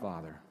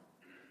grandfather,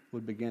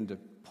 would begin to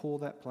pull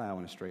that plow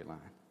in a straight line.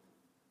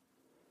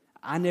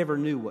 I never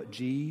knew what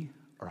gee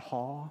or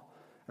haw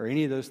or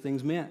any of those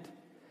things meant.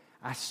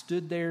 I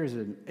stood there as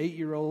an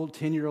 8-year-old,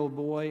 10-year-old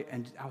boy,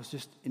 and I was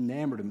just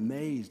enamored,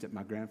 amazed at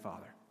my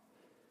grandfather.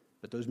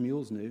 But those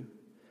mules knew.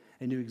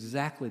 They knew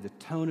exactly the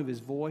tone of his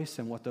voice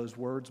and what those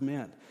words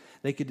meant.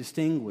 They could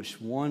distinguish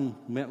one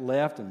meant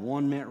left and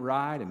one meant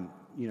right, and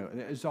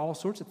there's all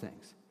sorts of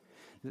things.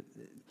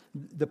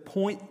 The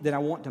point that I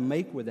want to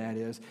make with that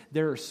is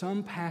there are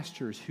some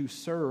pastors who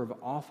serve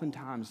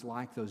oftentimes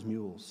like those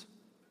mules.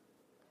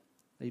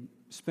 They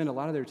spend a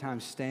lot of their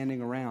time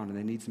standing around and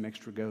they need some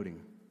extra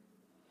goading.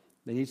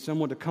 They need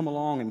someone to come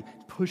along and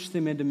push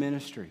them into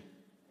ministry.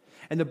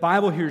 And the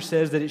Bible here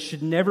says that it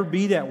should never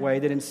be that way,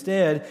 that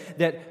instead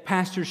that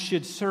pastors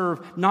should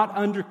serve not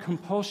under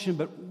compulsion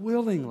but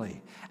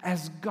willingly,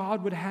 as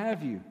God would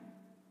have you.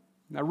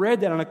 And I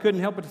read that and I couldn't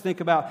help but to think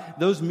about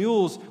those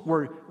mules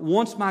were,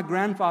 once my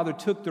grandfather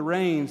took the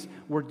reins,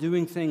 were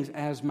doing things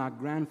as my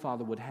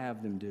grandfather would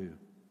have them do.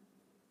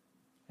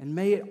 And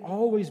may it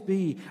always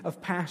be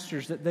of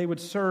pastors that they would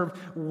serve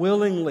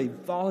willingly,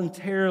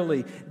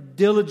 voluntarily,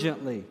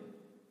 diligently.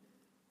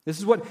 This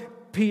is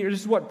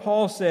what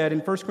Paul said in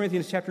 1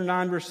 Corinthians chapter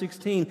 9, verse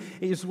 16.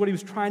 This is what he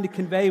was trying to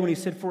convey when he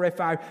said, "For if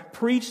I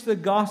preach the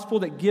gospel,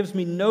 that gives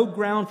me no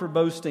ground for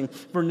boasting,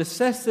 for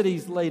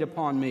necessities laid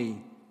upon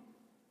me.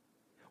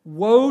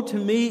 Woe to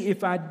me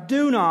if I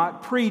do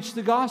not preach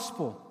the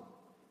gospel."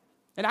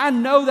 And I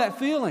know that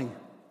feeling.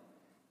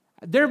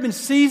 There have been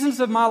seasons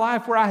of my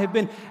life where I have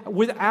been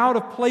without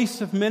a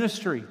place of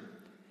ministry.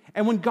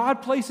 And when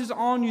God places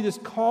on you this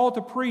call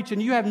to preach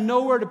and you have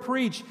nowhere to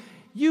preach,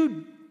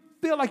 you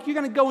feel like you're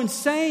going to go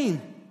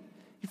insane.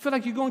 You feel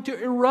like you're going to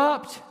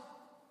erupt.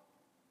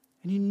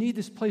 And you need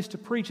this place to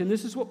preach. And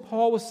this is what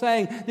Paul was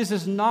saying. This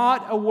is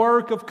not a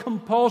work of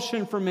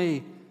compulsion for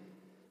me.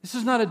 This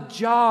is not a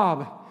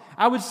job.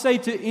 I would say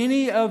to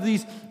any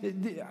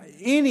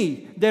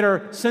that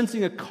are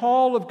sensing a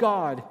call of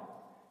God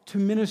to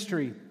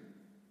ministry,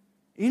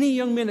 any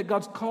young men that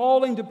God's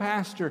calling to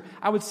pastor,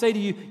 I would say to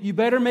you, you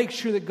better make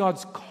sure that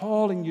God's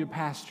calling you to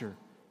pastor.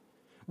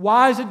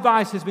 Wise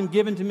advice has been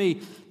given to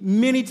me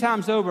many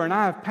times over, and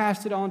I have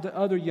passed it on to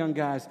other young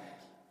guys.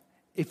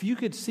 If you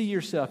could see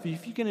yourself,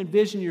 if you can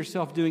envision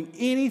yourself doing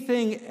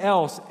anything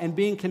else and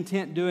being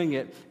content doing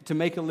it to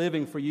make a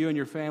living for you and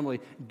your family,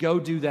 go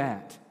do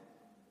that.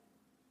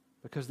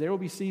 Because there will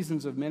be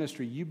seasons of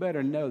ministry, you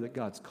better know that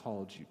God's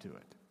called you to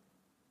it.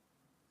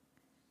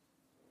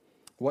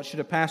 What should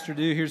a pastor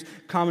do? Here's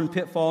common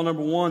pitfall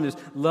number 1 is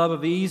love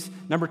of ease.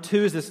 Number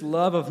 2 is this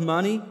love of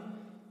money.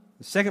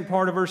 The second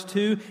part of verse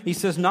 2, he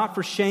says, not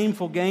for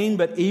shameful gain,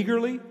 but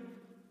eagerly.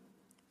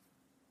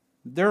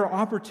 There are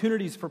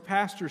opportunities for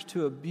pastors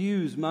to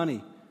abuse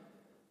money.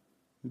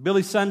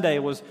 Billy Sunday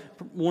was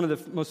one of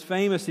the most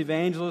famous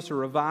evangelists or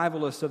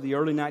revivalists of the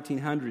early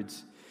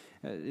 1900s.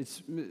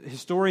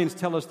 Historians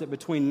tell us that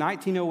between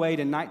 1908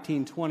 and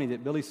 1920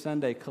 that Billy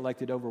Sunday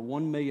collected over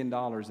 $1 million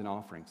in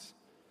offerings.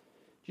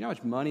 Do you know how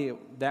much money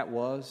that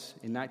was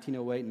in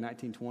 1908 and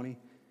 1920?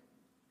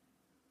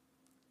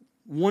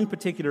 One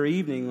particular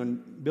evening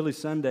when Billy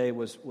Sunday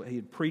he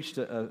had preached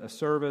a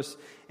service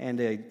and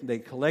they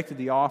collected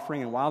the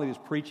offering, and while he was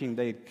preaching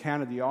they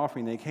counted the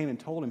offering. They came and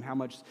told him how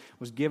much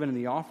was given in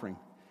the offering,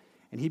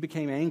 and he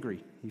became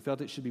angry. He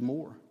felt it should be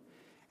more.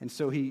 And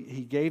so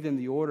he gave them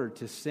the order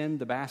to send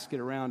the basket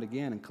around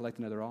again and collect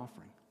another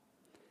offering.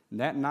 And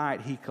that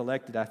night he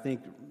collected, I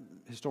think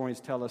historians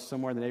tell us,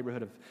 somewhere in the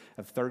neighborhood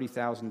of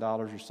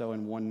 $30,000 or so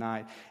in one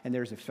night. And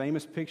there's a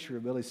famous picture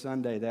of Billy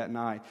Sunday that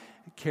night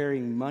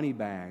carrying money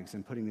bags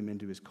and putting them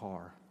into his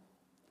car.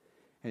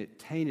 And it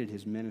tainted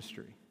his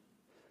ministry.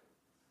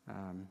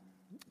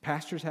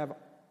 Pastors have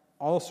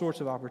all sorts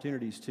of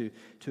opportunities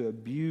to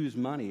abuse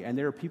money. And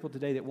there are people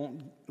today that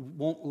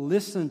won't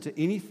listen to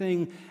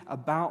anything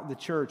about the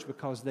church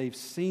because they've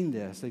seen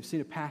this. They've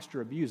seen a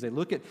pastor abuse. They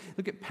look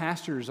at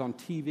pastors on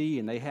TV,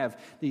 and they have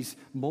these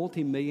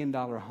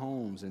multi-million-dollar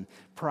homes and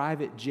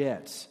private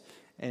jets.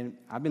 And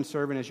I've been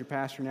serving as your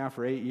pastor now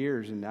for 8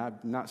 years, and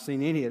I've not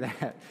seen any of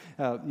that.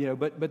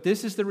 But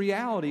this is the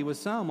reality with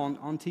some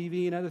on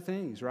TV and other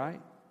things, right?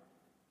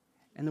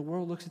 And the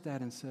world looks at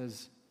that and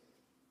says,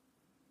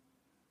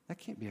 that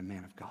can't be a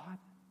man of God.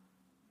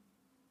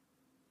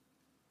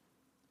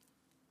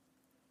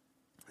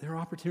 There are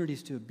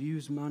opportunities to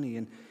abuse money,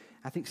 and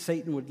I think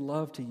Satan would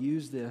love to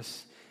use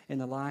this in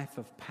the life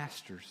of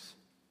pastors.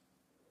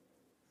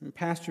 And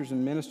pastors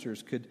and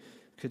ministers could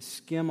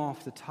skim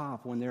off the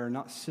top when there are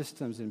not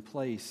systems in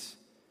place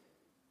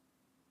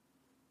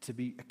to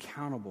be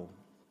accountable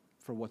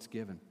for what's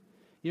given.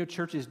 You know,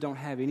 churches don't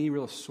have any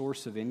real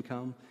source of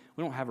income.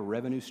 We don't have a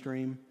revenue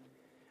stream.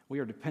 We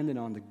are dependent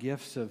on the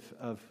gifts of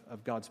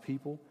God's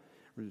people.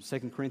 2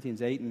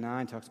 Corinthians 8 and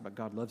 9 talks about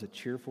God loves a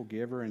cheerful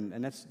giver,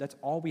 and that's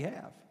all we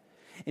have.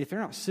 And if there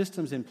are not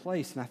systems in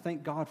place, and I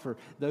thank God for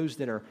those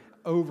that are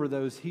over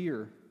those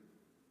here,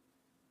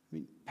 I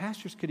mean,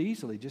 pastors could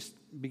easily just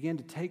begin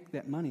to take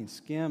that money and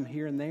skim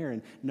here and there,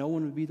 and no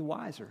one would be the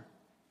wiser.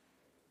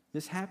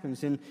 This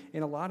happens in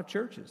a lot of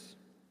churches.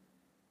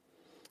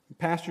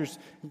 Pastors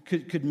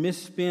could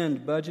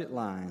misspend budget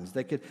lines.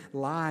 They could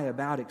lie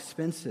about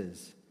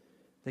expenses.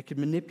 They could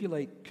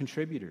manipulate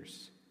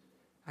contributors.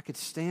 I could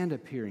stand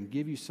up here and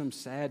give you some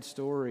sad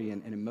story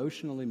and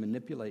emotionally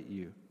manipulate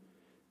you.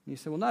 And you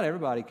say, well, not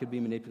everybody could be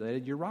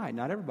manipulated. You're right,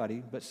 not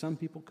everybody, but some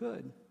people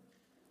could.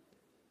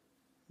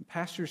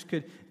 Pastors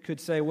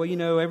could say, well, you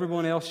know,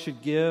 everyone else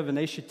should give and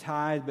they should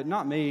tithe, but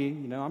not me.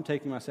 You know, I'm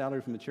taking my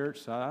salary from the church,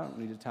 so I don't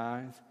need to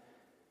tithe.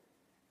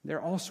 There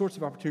are all sorts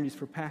of opportunities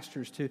for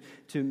pastors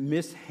to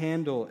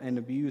mishandle and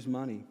abuse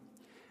money.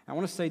 I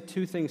want to say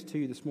two things to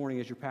you this morning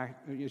as your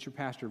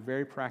pastor,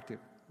 very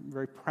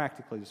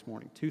practically this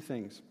morning. Two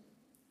things.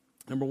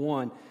 Number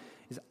one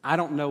is I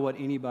don't know what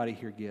anybody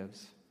here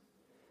gives.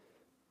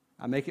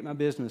 I make it my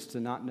business to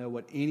not know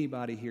what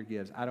anybody here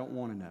gives. I don't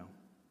want to know.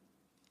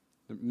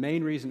 The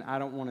main reason I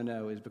don't want to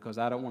know is because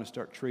I don't want to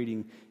start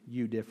treating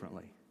you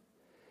differently.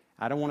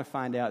 I don't want to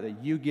find out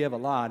that you give a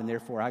lot and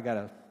therefore I got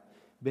to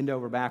bend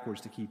over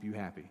backwards to keep you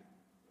happy.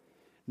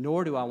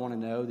 Nor do I want to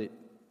know that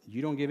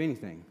you don't give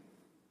anything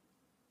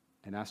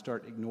and I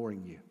start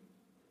ignoring you.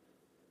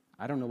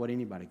 I don't know what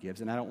anybody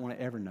gives, and I don't want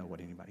to ever know what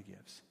anybody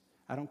gives.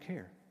 I don't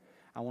care.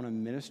 I want to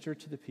minister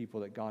to the people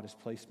that God has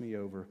placed me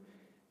over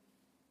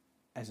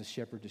as a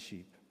shepherd to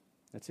sheep.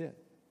 That's it.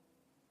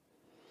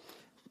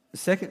 The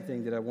second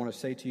thing that I want to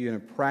say to you in a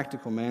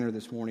practical manner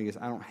this morning is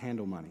I don't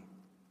handle money.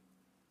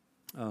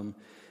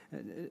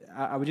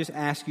 I would just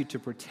ask you to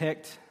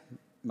protect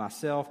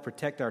myself,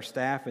 protect our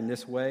staff in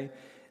this way.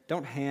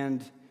 Don't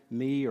hand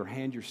me or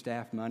hand your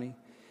staff money.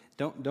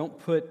 Don't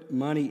put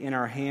money in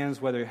our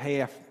hands, whether,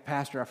 hey,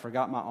 Pastor, I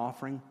forgot my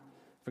offering,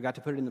 forgot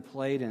to put it in the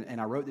plate,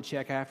 and I wrote the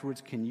check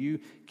afterwards. Can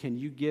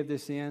you give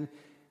this in?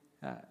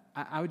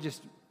 I would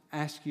just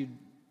ask you,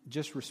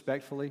 just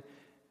respectfully,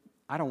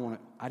 I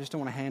just don't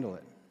want to handle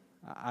it.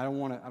 I don't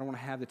want to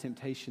have the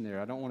temptation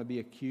there. I don't want to be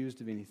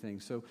accused of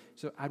anything. So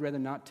I'd rather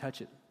not touch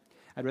it.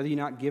 I'd rather you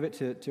not give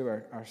it to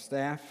our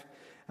staff,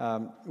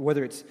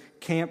 whether it's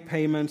camp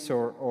payments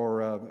or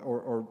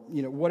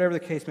whatever the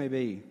case may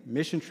be,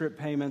 mission trip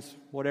payments,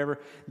 whatever.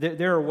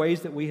 There are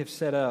ways that we have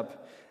set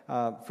up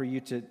for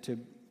you to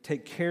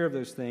take care of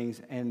those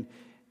things, and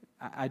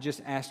I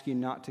just ask you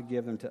not to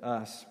give them to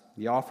us.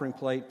 The offering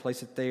plate,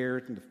 place it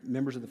there. The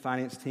members of the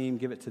finance team,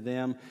 give it to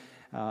them.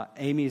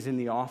 Amy's in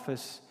the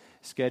office.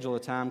 Schedule a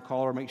time,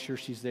 call her, make sure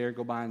she's there,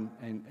 go by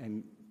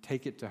and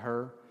take it to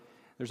her.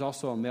 There's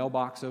also a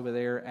mailbox over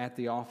there at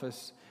the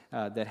office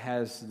that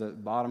has the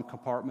bottom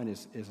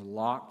compartment is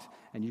locked,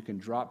 and you can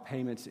drop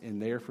payments in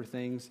there for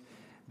things.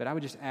 But I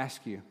would just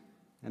ask you,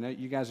 I know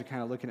you guys are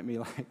kind of looking at me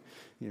like,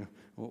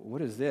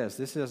 what is this?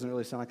 This doesn't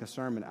really sound like a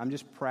sermon. I'm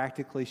just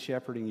practically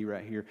shepherding you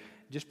right here.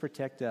 Just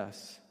protect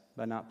us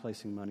by not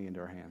placing money into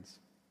our hands.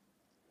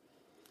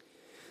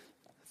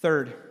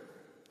 Third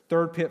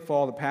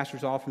pitfall that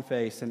pastors often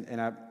face, and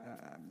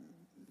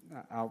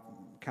I'll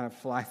kind of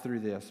fly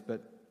through this,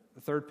 but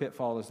the third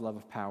pitfall is love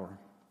of power.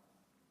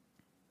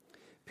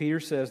 Peter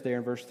says there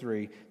in verse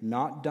 3,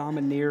 not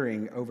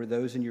domineering over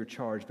those in your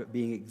charge, but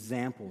being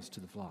examples to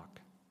the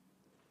flock.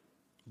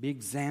 Be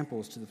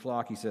examples to the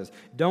flock, he says.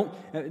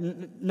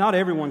 Not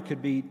everyone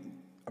could be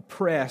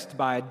oppressed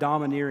by a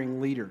domineering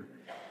leader,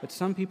 but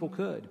some people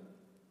could.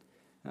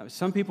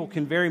 Some people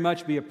can very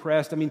much be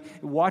oppressed. I mean,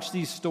 watch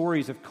these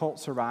stories of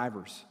cult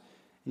survivors.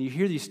 And you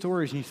hear these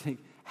stories and you think,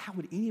 how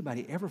would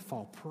anybody ever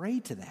fall prey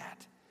to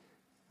that?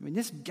 I mean,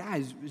 this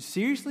guy,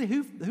 seriously,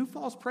 who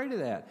falls prey to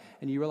that?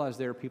 And you realize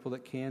there are people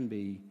that can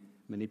be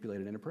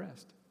manipulated and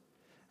oppressed.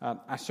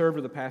 I served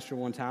with a pastor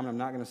one time, and I'm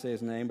not going to say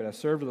his name, but I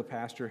served with a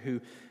pastor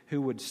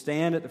who would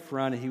stand at the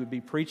front and he would be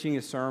preaching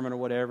his sermon or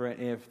whatever.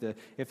 And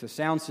if the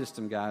sound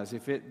system guys,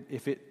 if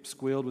it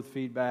squealed with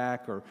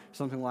feedback or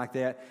something like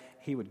that,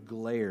 he would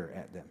glare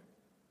at them.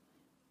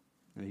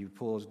 And he would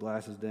pull his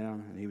glasses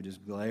down, and he would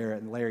just glare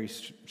at. And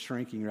Larry's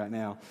shrinking right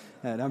now,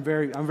 and I'm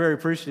very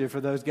appreciative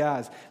for those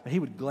guys. But he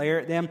would glare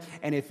at them,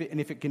 and if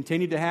it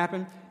continued to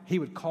happen, he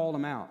would call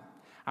them out.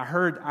 I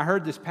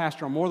heard this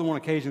pastor on more than one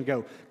occasion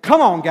go,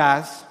 "Come on,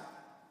 guys!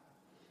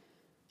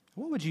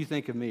 What would you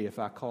think of me if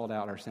I called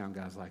out our sound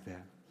guys like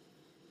that?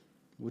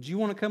 Would you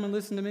want to come and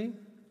listen to me?"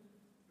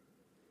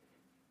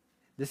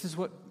 This is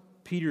what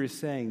Peter is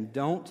saying.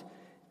 Don't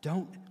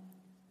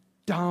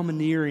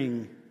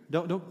domineering.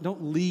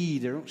 Don't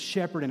lead or don't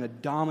shepherd in a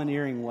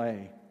domineering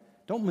way.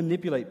 Don't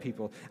manipulate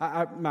people.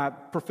 My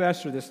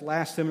professor, this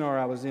last seminar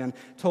I was in,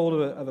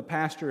 told of a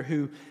pastor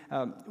who,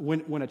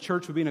 when a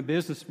church would be in a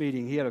business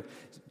meeting, he had a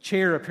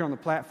chair up here on the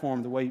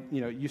platform the way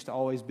it used to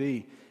always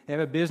be. They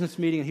have a business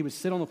meeting, and he would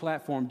sit on the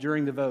platform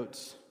during the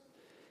votes.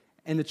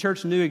 And the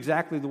church knew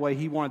exactly the way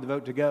he wanted the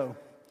vote to go.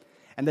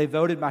 And they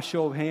voted by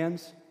show of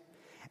hands.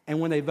 And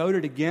when they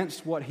voted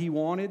against what he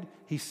wanted,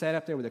 he sat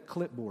up there with a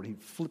clipboard.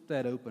 He'd flip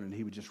that open, and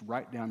he would just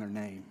write down their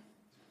name.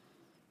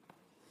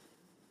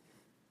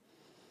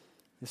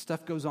 This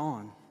stuff goes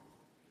on.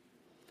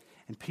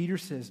 And Peter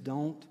says,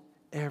 don't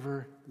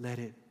ever let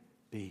it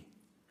be.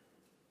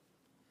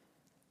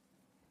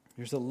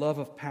 There's a love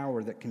of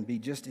power that can be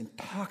just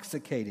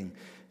intoxicating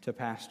to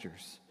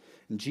pastors.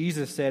 And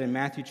Jesus said in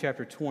Matthew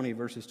chapter 20,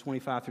 verses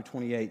 25 through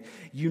 28,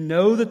 "You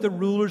know that the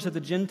rulers of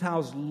the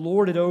Gentiles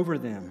lord it over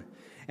them,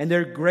 and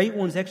their great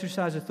ones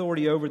exercise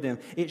authority over them.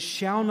 It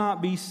shall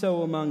not be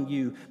so among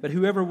you, but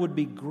whoever would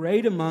be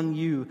great among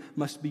you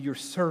must be your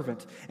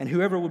servant, and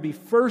whoever would be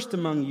first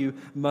among you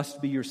must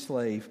be your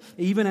slave.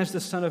 Even as the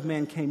Son of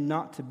Man came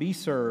not to be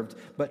served,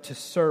 but to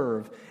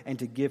serve, and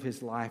to give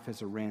his life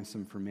as a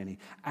ransom for many."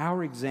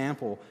 Our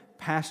example,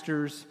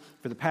 pastors,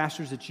 for the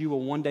pastors that you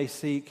will one day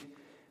seek,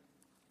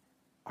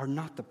 are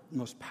not the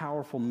most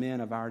powerful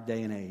men of our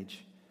day and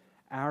age.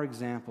 Our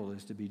example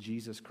is to be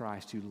Jesus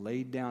Christ, who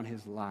laid down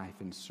his life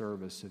in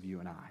service of you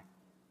and I.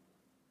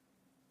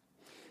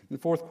 And the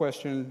fourth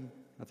question,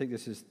 I think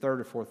this is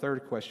third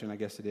question, I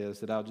guess it is,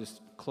 that I'll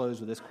just close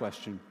with this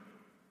question.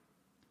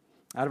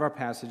 Out of our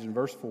passage in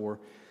verse 4,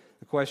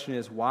 the question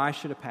is, why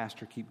should a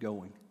pastor keep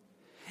going?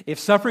 If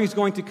suffering is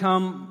going to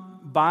come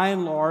by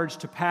and large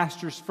to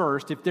pastors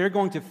first, if they're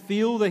going to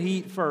feel the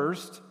heat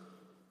first,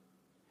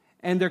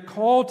 and they're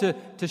called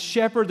to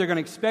shepherd, they're going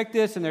to expect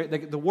this, and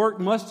the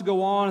work must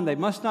go on, and they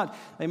must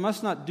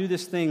not do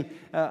this thing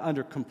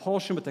under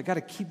compulsion, but they've got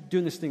to keep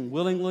doing this thing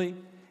willingly,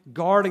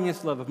 guarding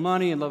against love of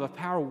money and love of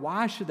power.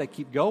 Why should they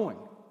keep going?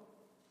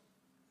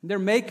 There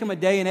may come a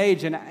day and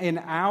age in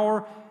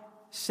our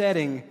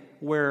setting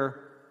where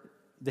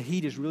the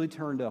heat is really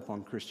turned up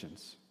on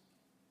Christians.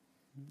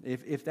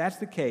 If that's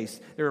the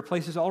case, there are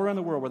places all around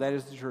the world where that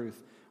is the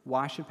truth.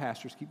 Why should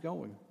pastors keep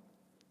going?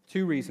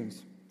 2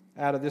 reasons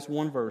out of this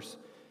one verse.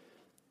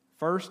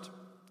 First,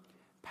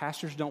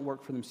 pastors don't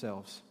work for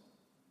themselves.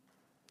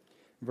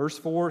 Verse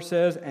 4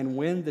 says, "And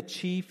when the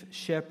chief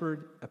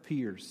shepherd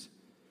appears."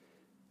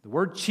 The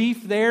word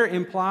chief there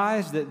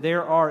implies that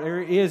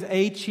there is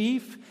a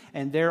chief,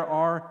 and there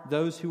are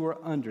those who are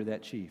under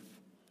that chief.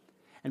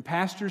 And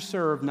pastors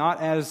serve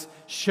not as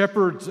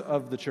shepherds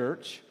of the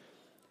church,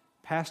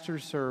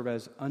 Pastors serve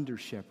as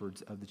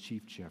under-shepherds of the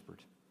chief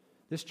shepherd.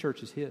 This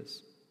church is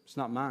his. It's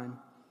not mine.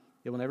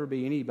 It will never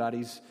be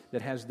anybody's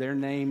that has their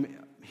name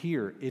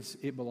here.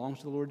 It belongs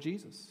to the Lord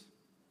Jesus.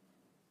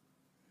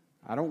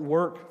 I don't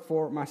work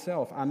for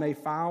myself. I may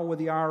file with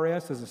the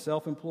IRS as a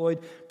self-employed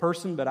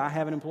person, but I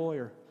have an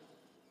employer.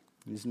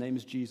 His name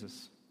is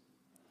Jesus.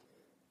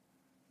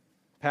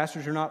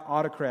 Pastors are not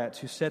autocrats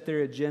who set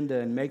their agenda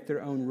and make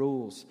their own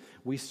rules.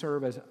 We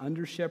serve as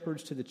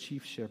under-shepherds to the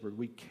chief shepherd.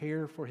 We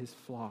care for his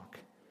flock.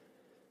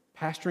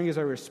 Pastoring is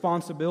a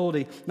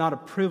responsibility, not a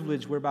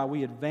privilege whereby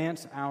we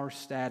advance our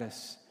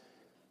status.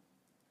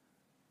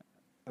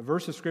 A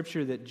verse of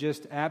Scripture that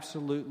just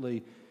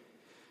absolutely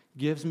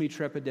gives me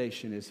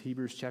trepidation is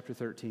Hebrews chapter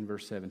 13,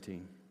 verse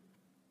 17.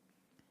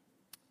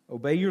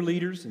 Obey your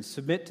leaders and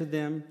submit to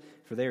them,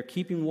 for they are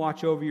keeping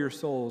watch over your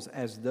souls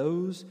as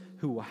those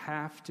who will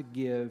have to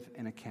give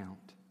an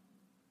account.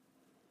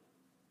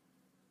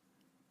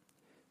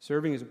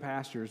 Serving as a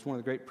pastor is one of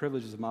the great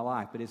privileges of my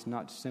life, but it's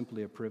not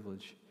simply a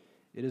privilege.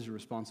 It is a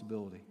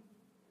responsibility.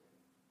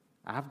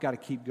 I've got to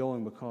keep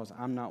going because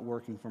I'm not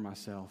working for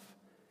myself.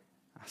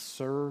 I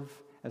serve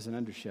as an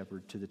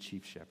under-shepherd to the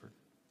chief shepherd.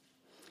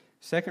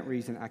 Second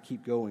reason I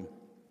keep going.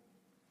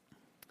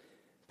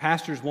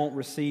 Pastors won't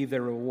receive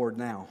their reward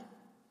now.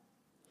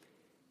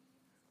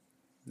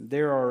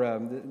 There are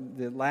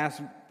the last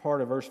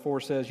part of verse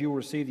 4 says, "You will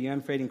receive the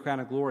unfading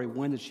crown of glory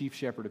when the chief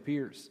shepherd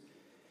appears."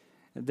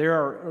 There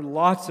are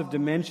lots of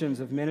dimensions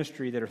of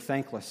ministry that are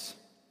thankless.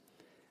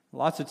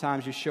 Lots of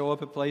times you show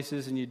up at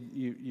places and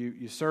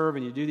you serve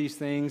and you do these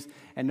things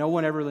and no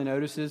one ever really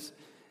notices,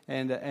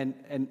 and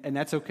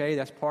that's okay.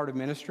 That's part of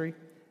ministry.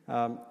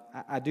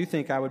 I do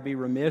think I would be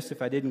remiss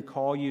if I didn't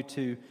call you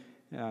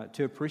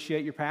to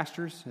appreciate your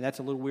pastors. And that's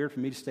a little weird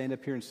for me to stand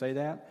up here and say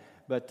that,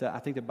 but I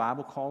think the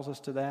Bible calls us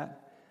to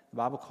that. The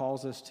Bible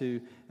calls us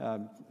to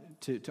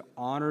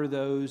honor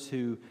those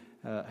who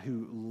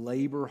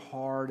labor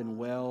hard and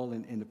well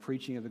in the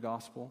preaching of the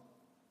gospel.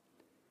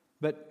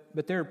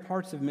 But there are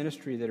parts of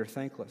ministry that are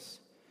thankless.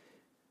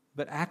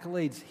 But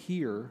accolades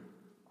here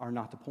are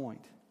not the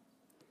point.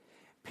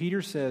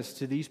 Peter says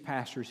to these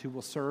pastors who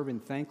will serve in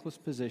thankless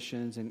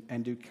positions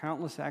and do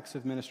countless acts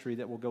of ministry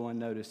that will go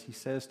unnoticed, he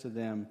says to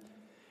them,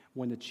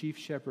 when the chief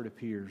shepherd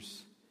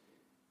appears,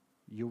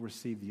 you'll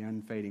receive the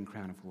unfading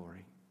crown of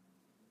glory.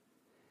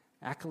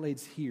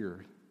 Accolades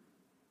here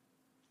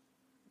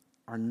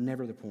are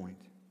never the point.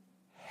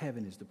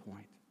 Heaven is the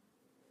point.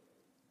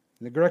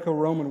 In the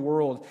Greco-Roman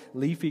world,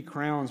 leafy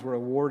crowns were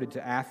awarded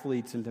to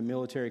athletes and to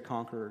military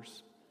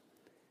conquerors.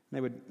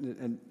 A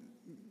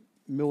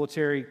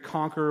military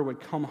conqueror would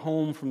come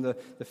home from the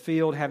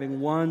field having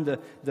won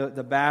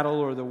the battle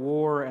or the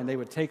war, and they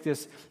would take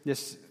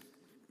this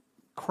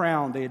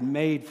crown they had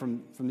made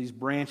from these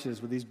branches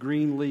with these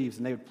green leaves,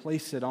 and they would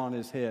place it on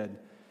his head.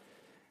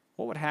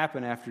 What would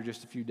happen after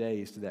just a few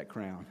days to that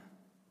crown?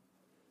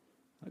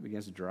 It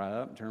begins to dry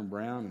up and turn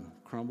brown and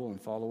crumble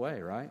and fall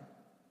away, right?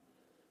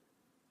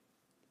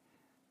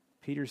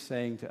 Peter's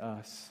saying to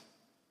us,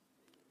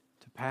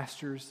 to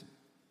pastors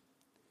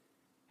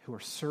who are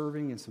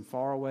serving in some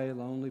faraway,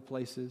 lonely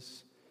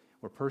places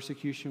where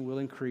persecution will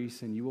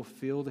increase and you will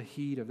feel the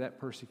heat of that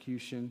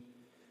persecution,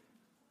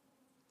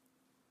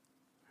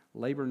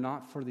 labor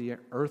not for the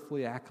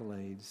earthly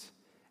accolades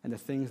and the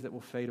things that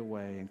will fade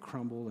away and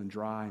crumble and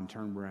dry and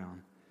turn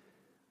brown.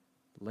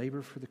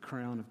 Labor for the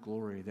crown of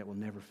glory that will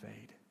never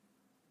fade.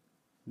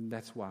 And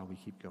that's why we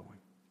keep going.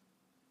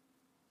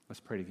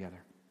 Let's pray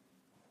together.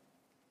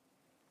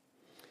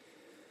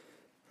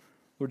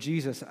 Lord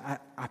Jesus,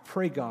 I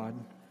pray, God,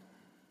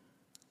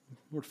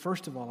 Lord,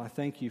 first of all, I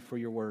thank you for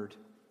your word.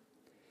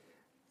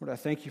 Lord, I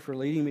thank you for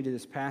leading me to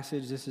this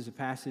passage. This is a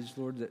passage,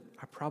 Lord, that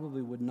I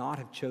probably would not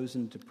have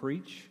chosen to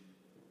preach.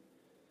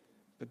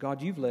 But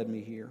God, you've led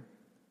me here.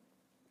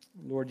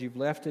 Lord, you've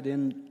left it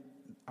in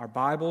our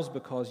Bibles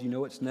because you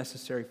know it's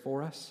necessary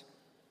for us.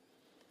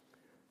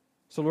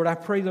 So, Lord, I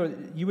pray,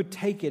 Lord, you would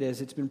take it as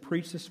it's been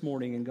preached this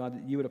morning, and God,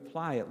 that you would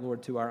apply it,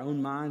 Lord, to our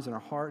own minds and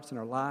our hearts and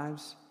our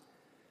lives.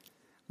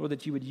 Lord,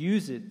 that you would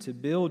use it to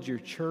build your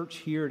church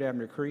here at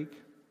Abner Creek.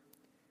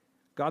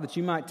 God, that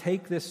you might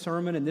take this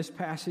sermon and this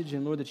passage,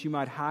 and Lord, that you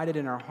might hide it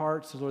in our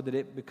hearts, Lord, that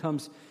it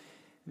becomes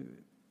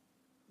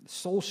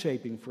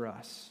soul-shaping for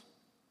us.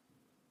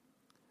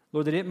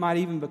 Lord, that it might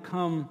even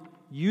become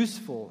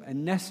useful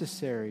and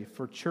necessary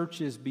for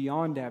churches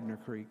beyond Abner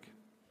Creek.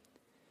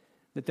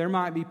 That there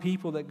might be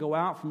people that go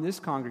out from this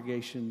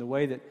congregation the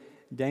way that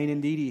Dane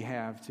and Dee Dee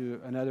have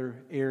to another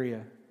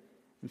area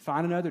and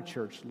find another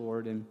church,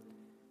 Lord, and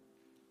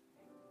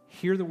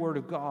hear the Word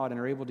of God and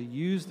are able to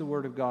use the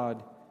Word of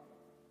God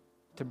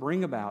to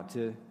bring about,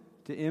 to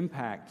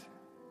impact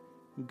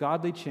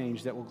godly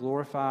change that will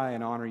glorify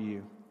and honor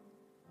you.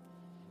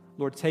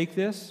 Lord, take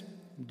this,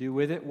 do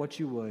with it what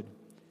you would.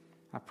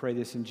 I pray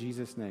this in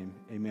Jesus' name.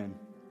 Amen.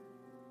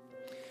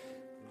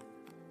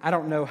 I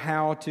don't know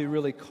how to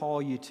really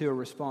call you to a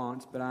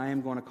response, but I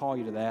am going to call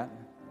you to that.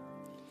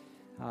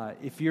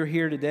 If you're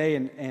here today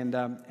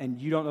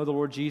and you don't know the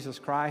Lord Jesus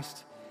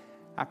Christ,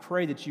 I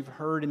pray that you've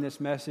heard in this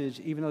message,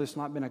 even though it's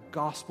not been a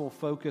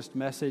gospel-focused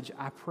message,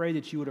 I pray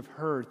that you would have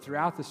heard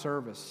throughout the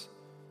service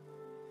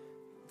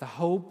the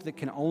hope that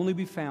can only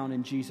be found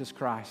in Jesus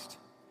Christ.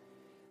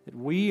 That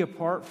we,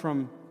 apart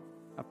from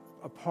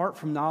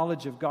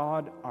knowledge of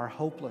God, are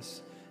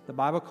hopeless. The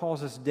Bible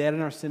calls us dead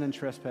in our sin and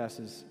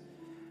trespasses.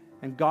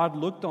 And God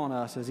looked on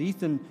us, as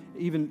Ethan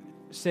even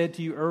said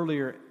to you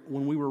earlier,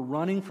 when we were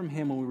running from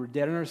Him, when we were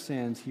dead in our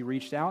sins, He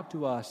reached out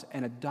to us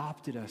and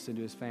adopted us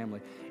into His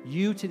family.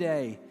 You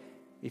today,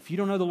 if you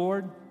don't know the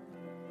Lord,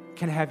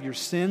 can have your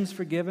sins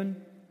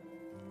forgiven,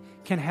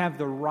 can have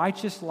the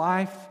righteous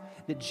life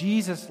that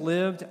Jesus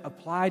lived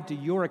applied to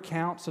your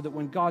account, so that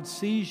when God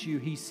sees you,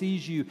 He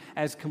sees you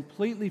as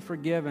completely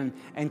forgiven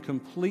and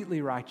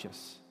completely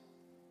righteous.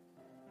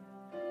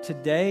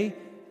 Today,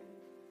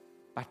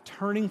 by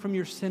turning from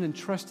your sin and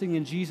trusting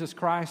in Jesus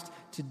Christ,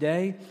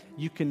 today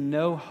you can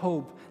know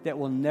hope that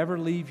will never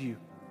leave you.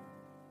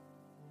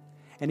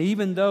 And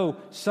even though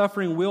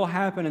suffering will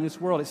happen in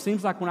this world, it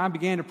seems like when I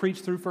began to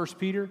preach through 1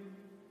 Peter,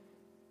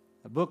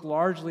 a book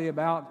largely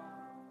about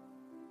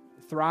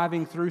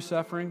thriving through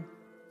suffering,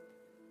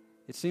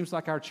 it seems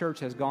like our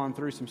church has gone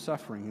through some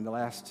suffering in the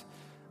last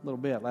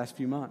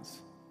few months.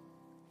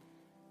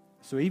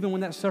 So even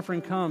when that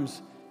suffering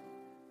comes,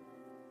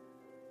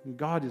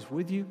 God is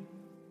with you,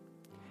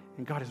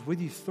 and God is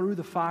with you through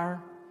the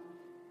fire.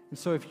 And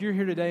so if you're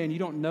here today and you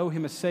don't know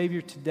Him as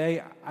Savior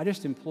today, I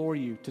just implore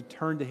you to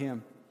turn to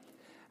Him.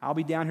 I'll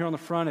be down here on the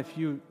front if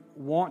you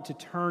want to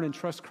turn and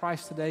trust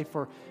Christ today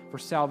for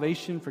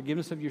salvation,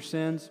 forgiveness of your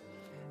sins.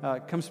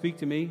 Come speak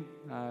to me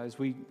as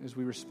we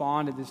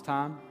respond at this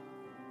time.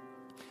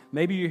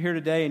 Maybe you're here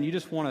today and you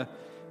just want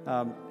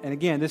to, and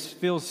again, this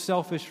feels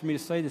selfish for me to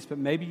say this, but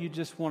maybe you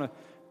just want to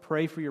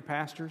pray for your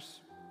pastors.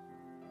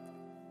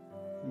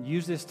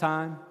 Use this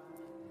time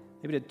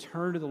maybe to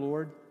turn to the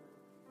Lord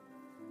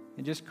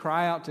and just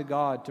cry out to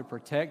God to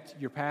protect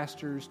your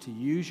pastors, to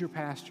use your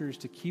pastors,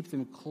 to keep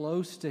them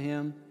close to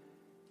Him.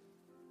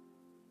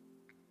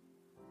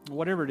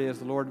 Whatever it is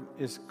the Lord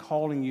is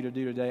calling you to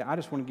do today, I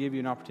just want to give you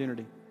an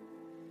opportunity.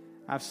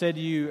 I've said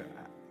to you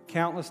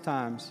countless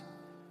times,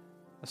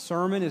 a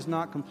sermon is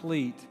not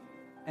complete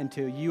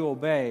until you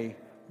obey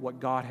what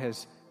God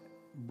has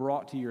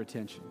brought to your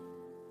attention.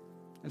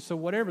 And so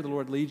whatever the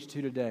Lord leads you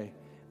to today,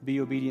 be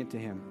obedient to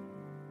Him.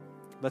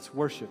 Let's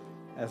worship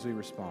as we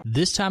respond.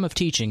 This time of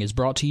teaching is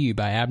brought to you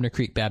by Abner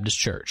Creek Baptist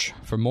Church.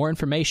 For more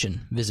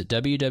information, visit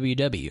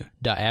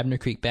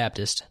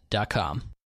www.abnercreekbaptist.com.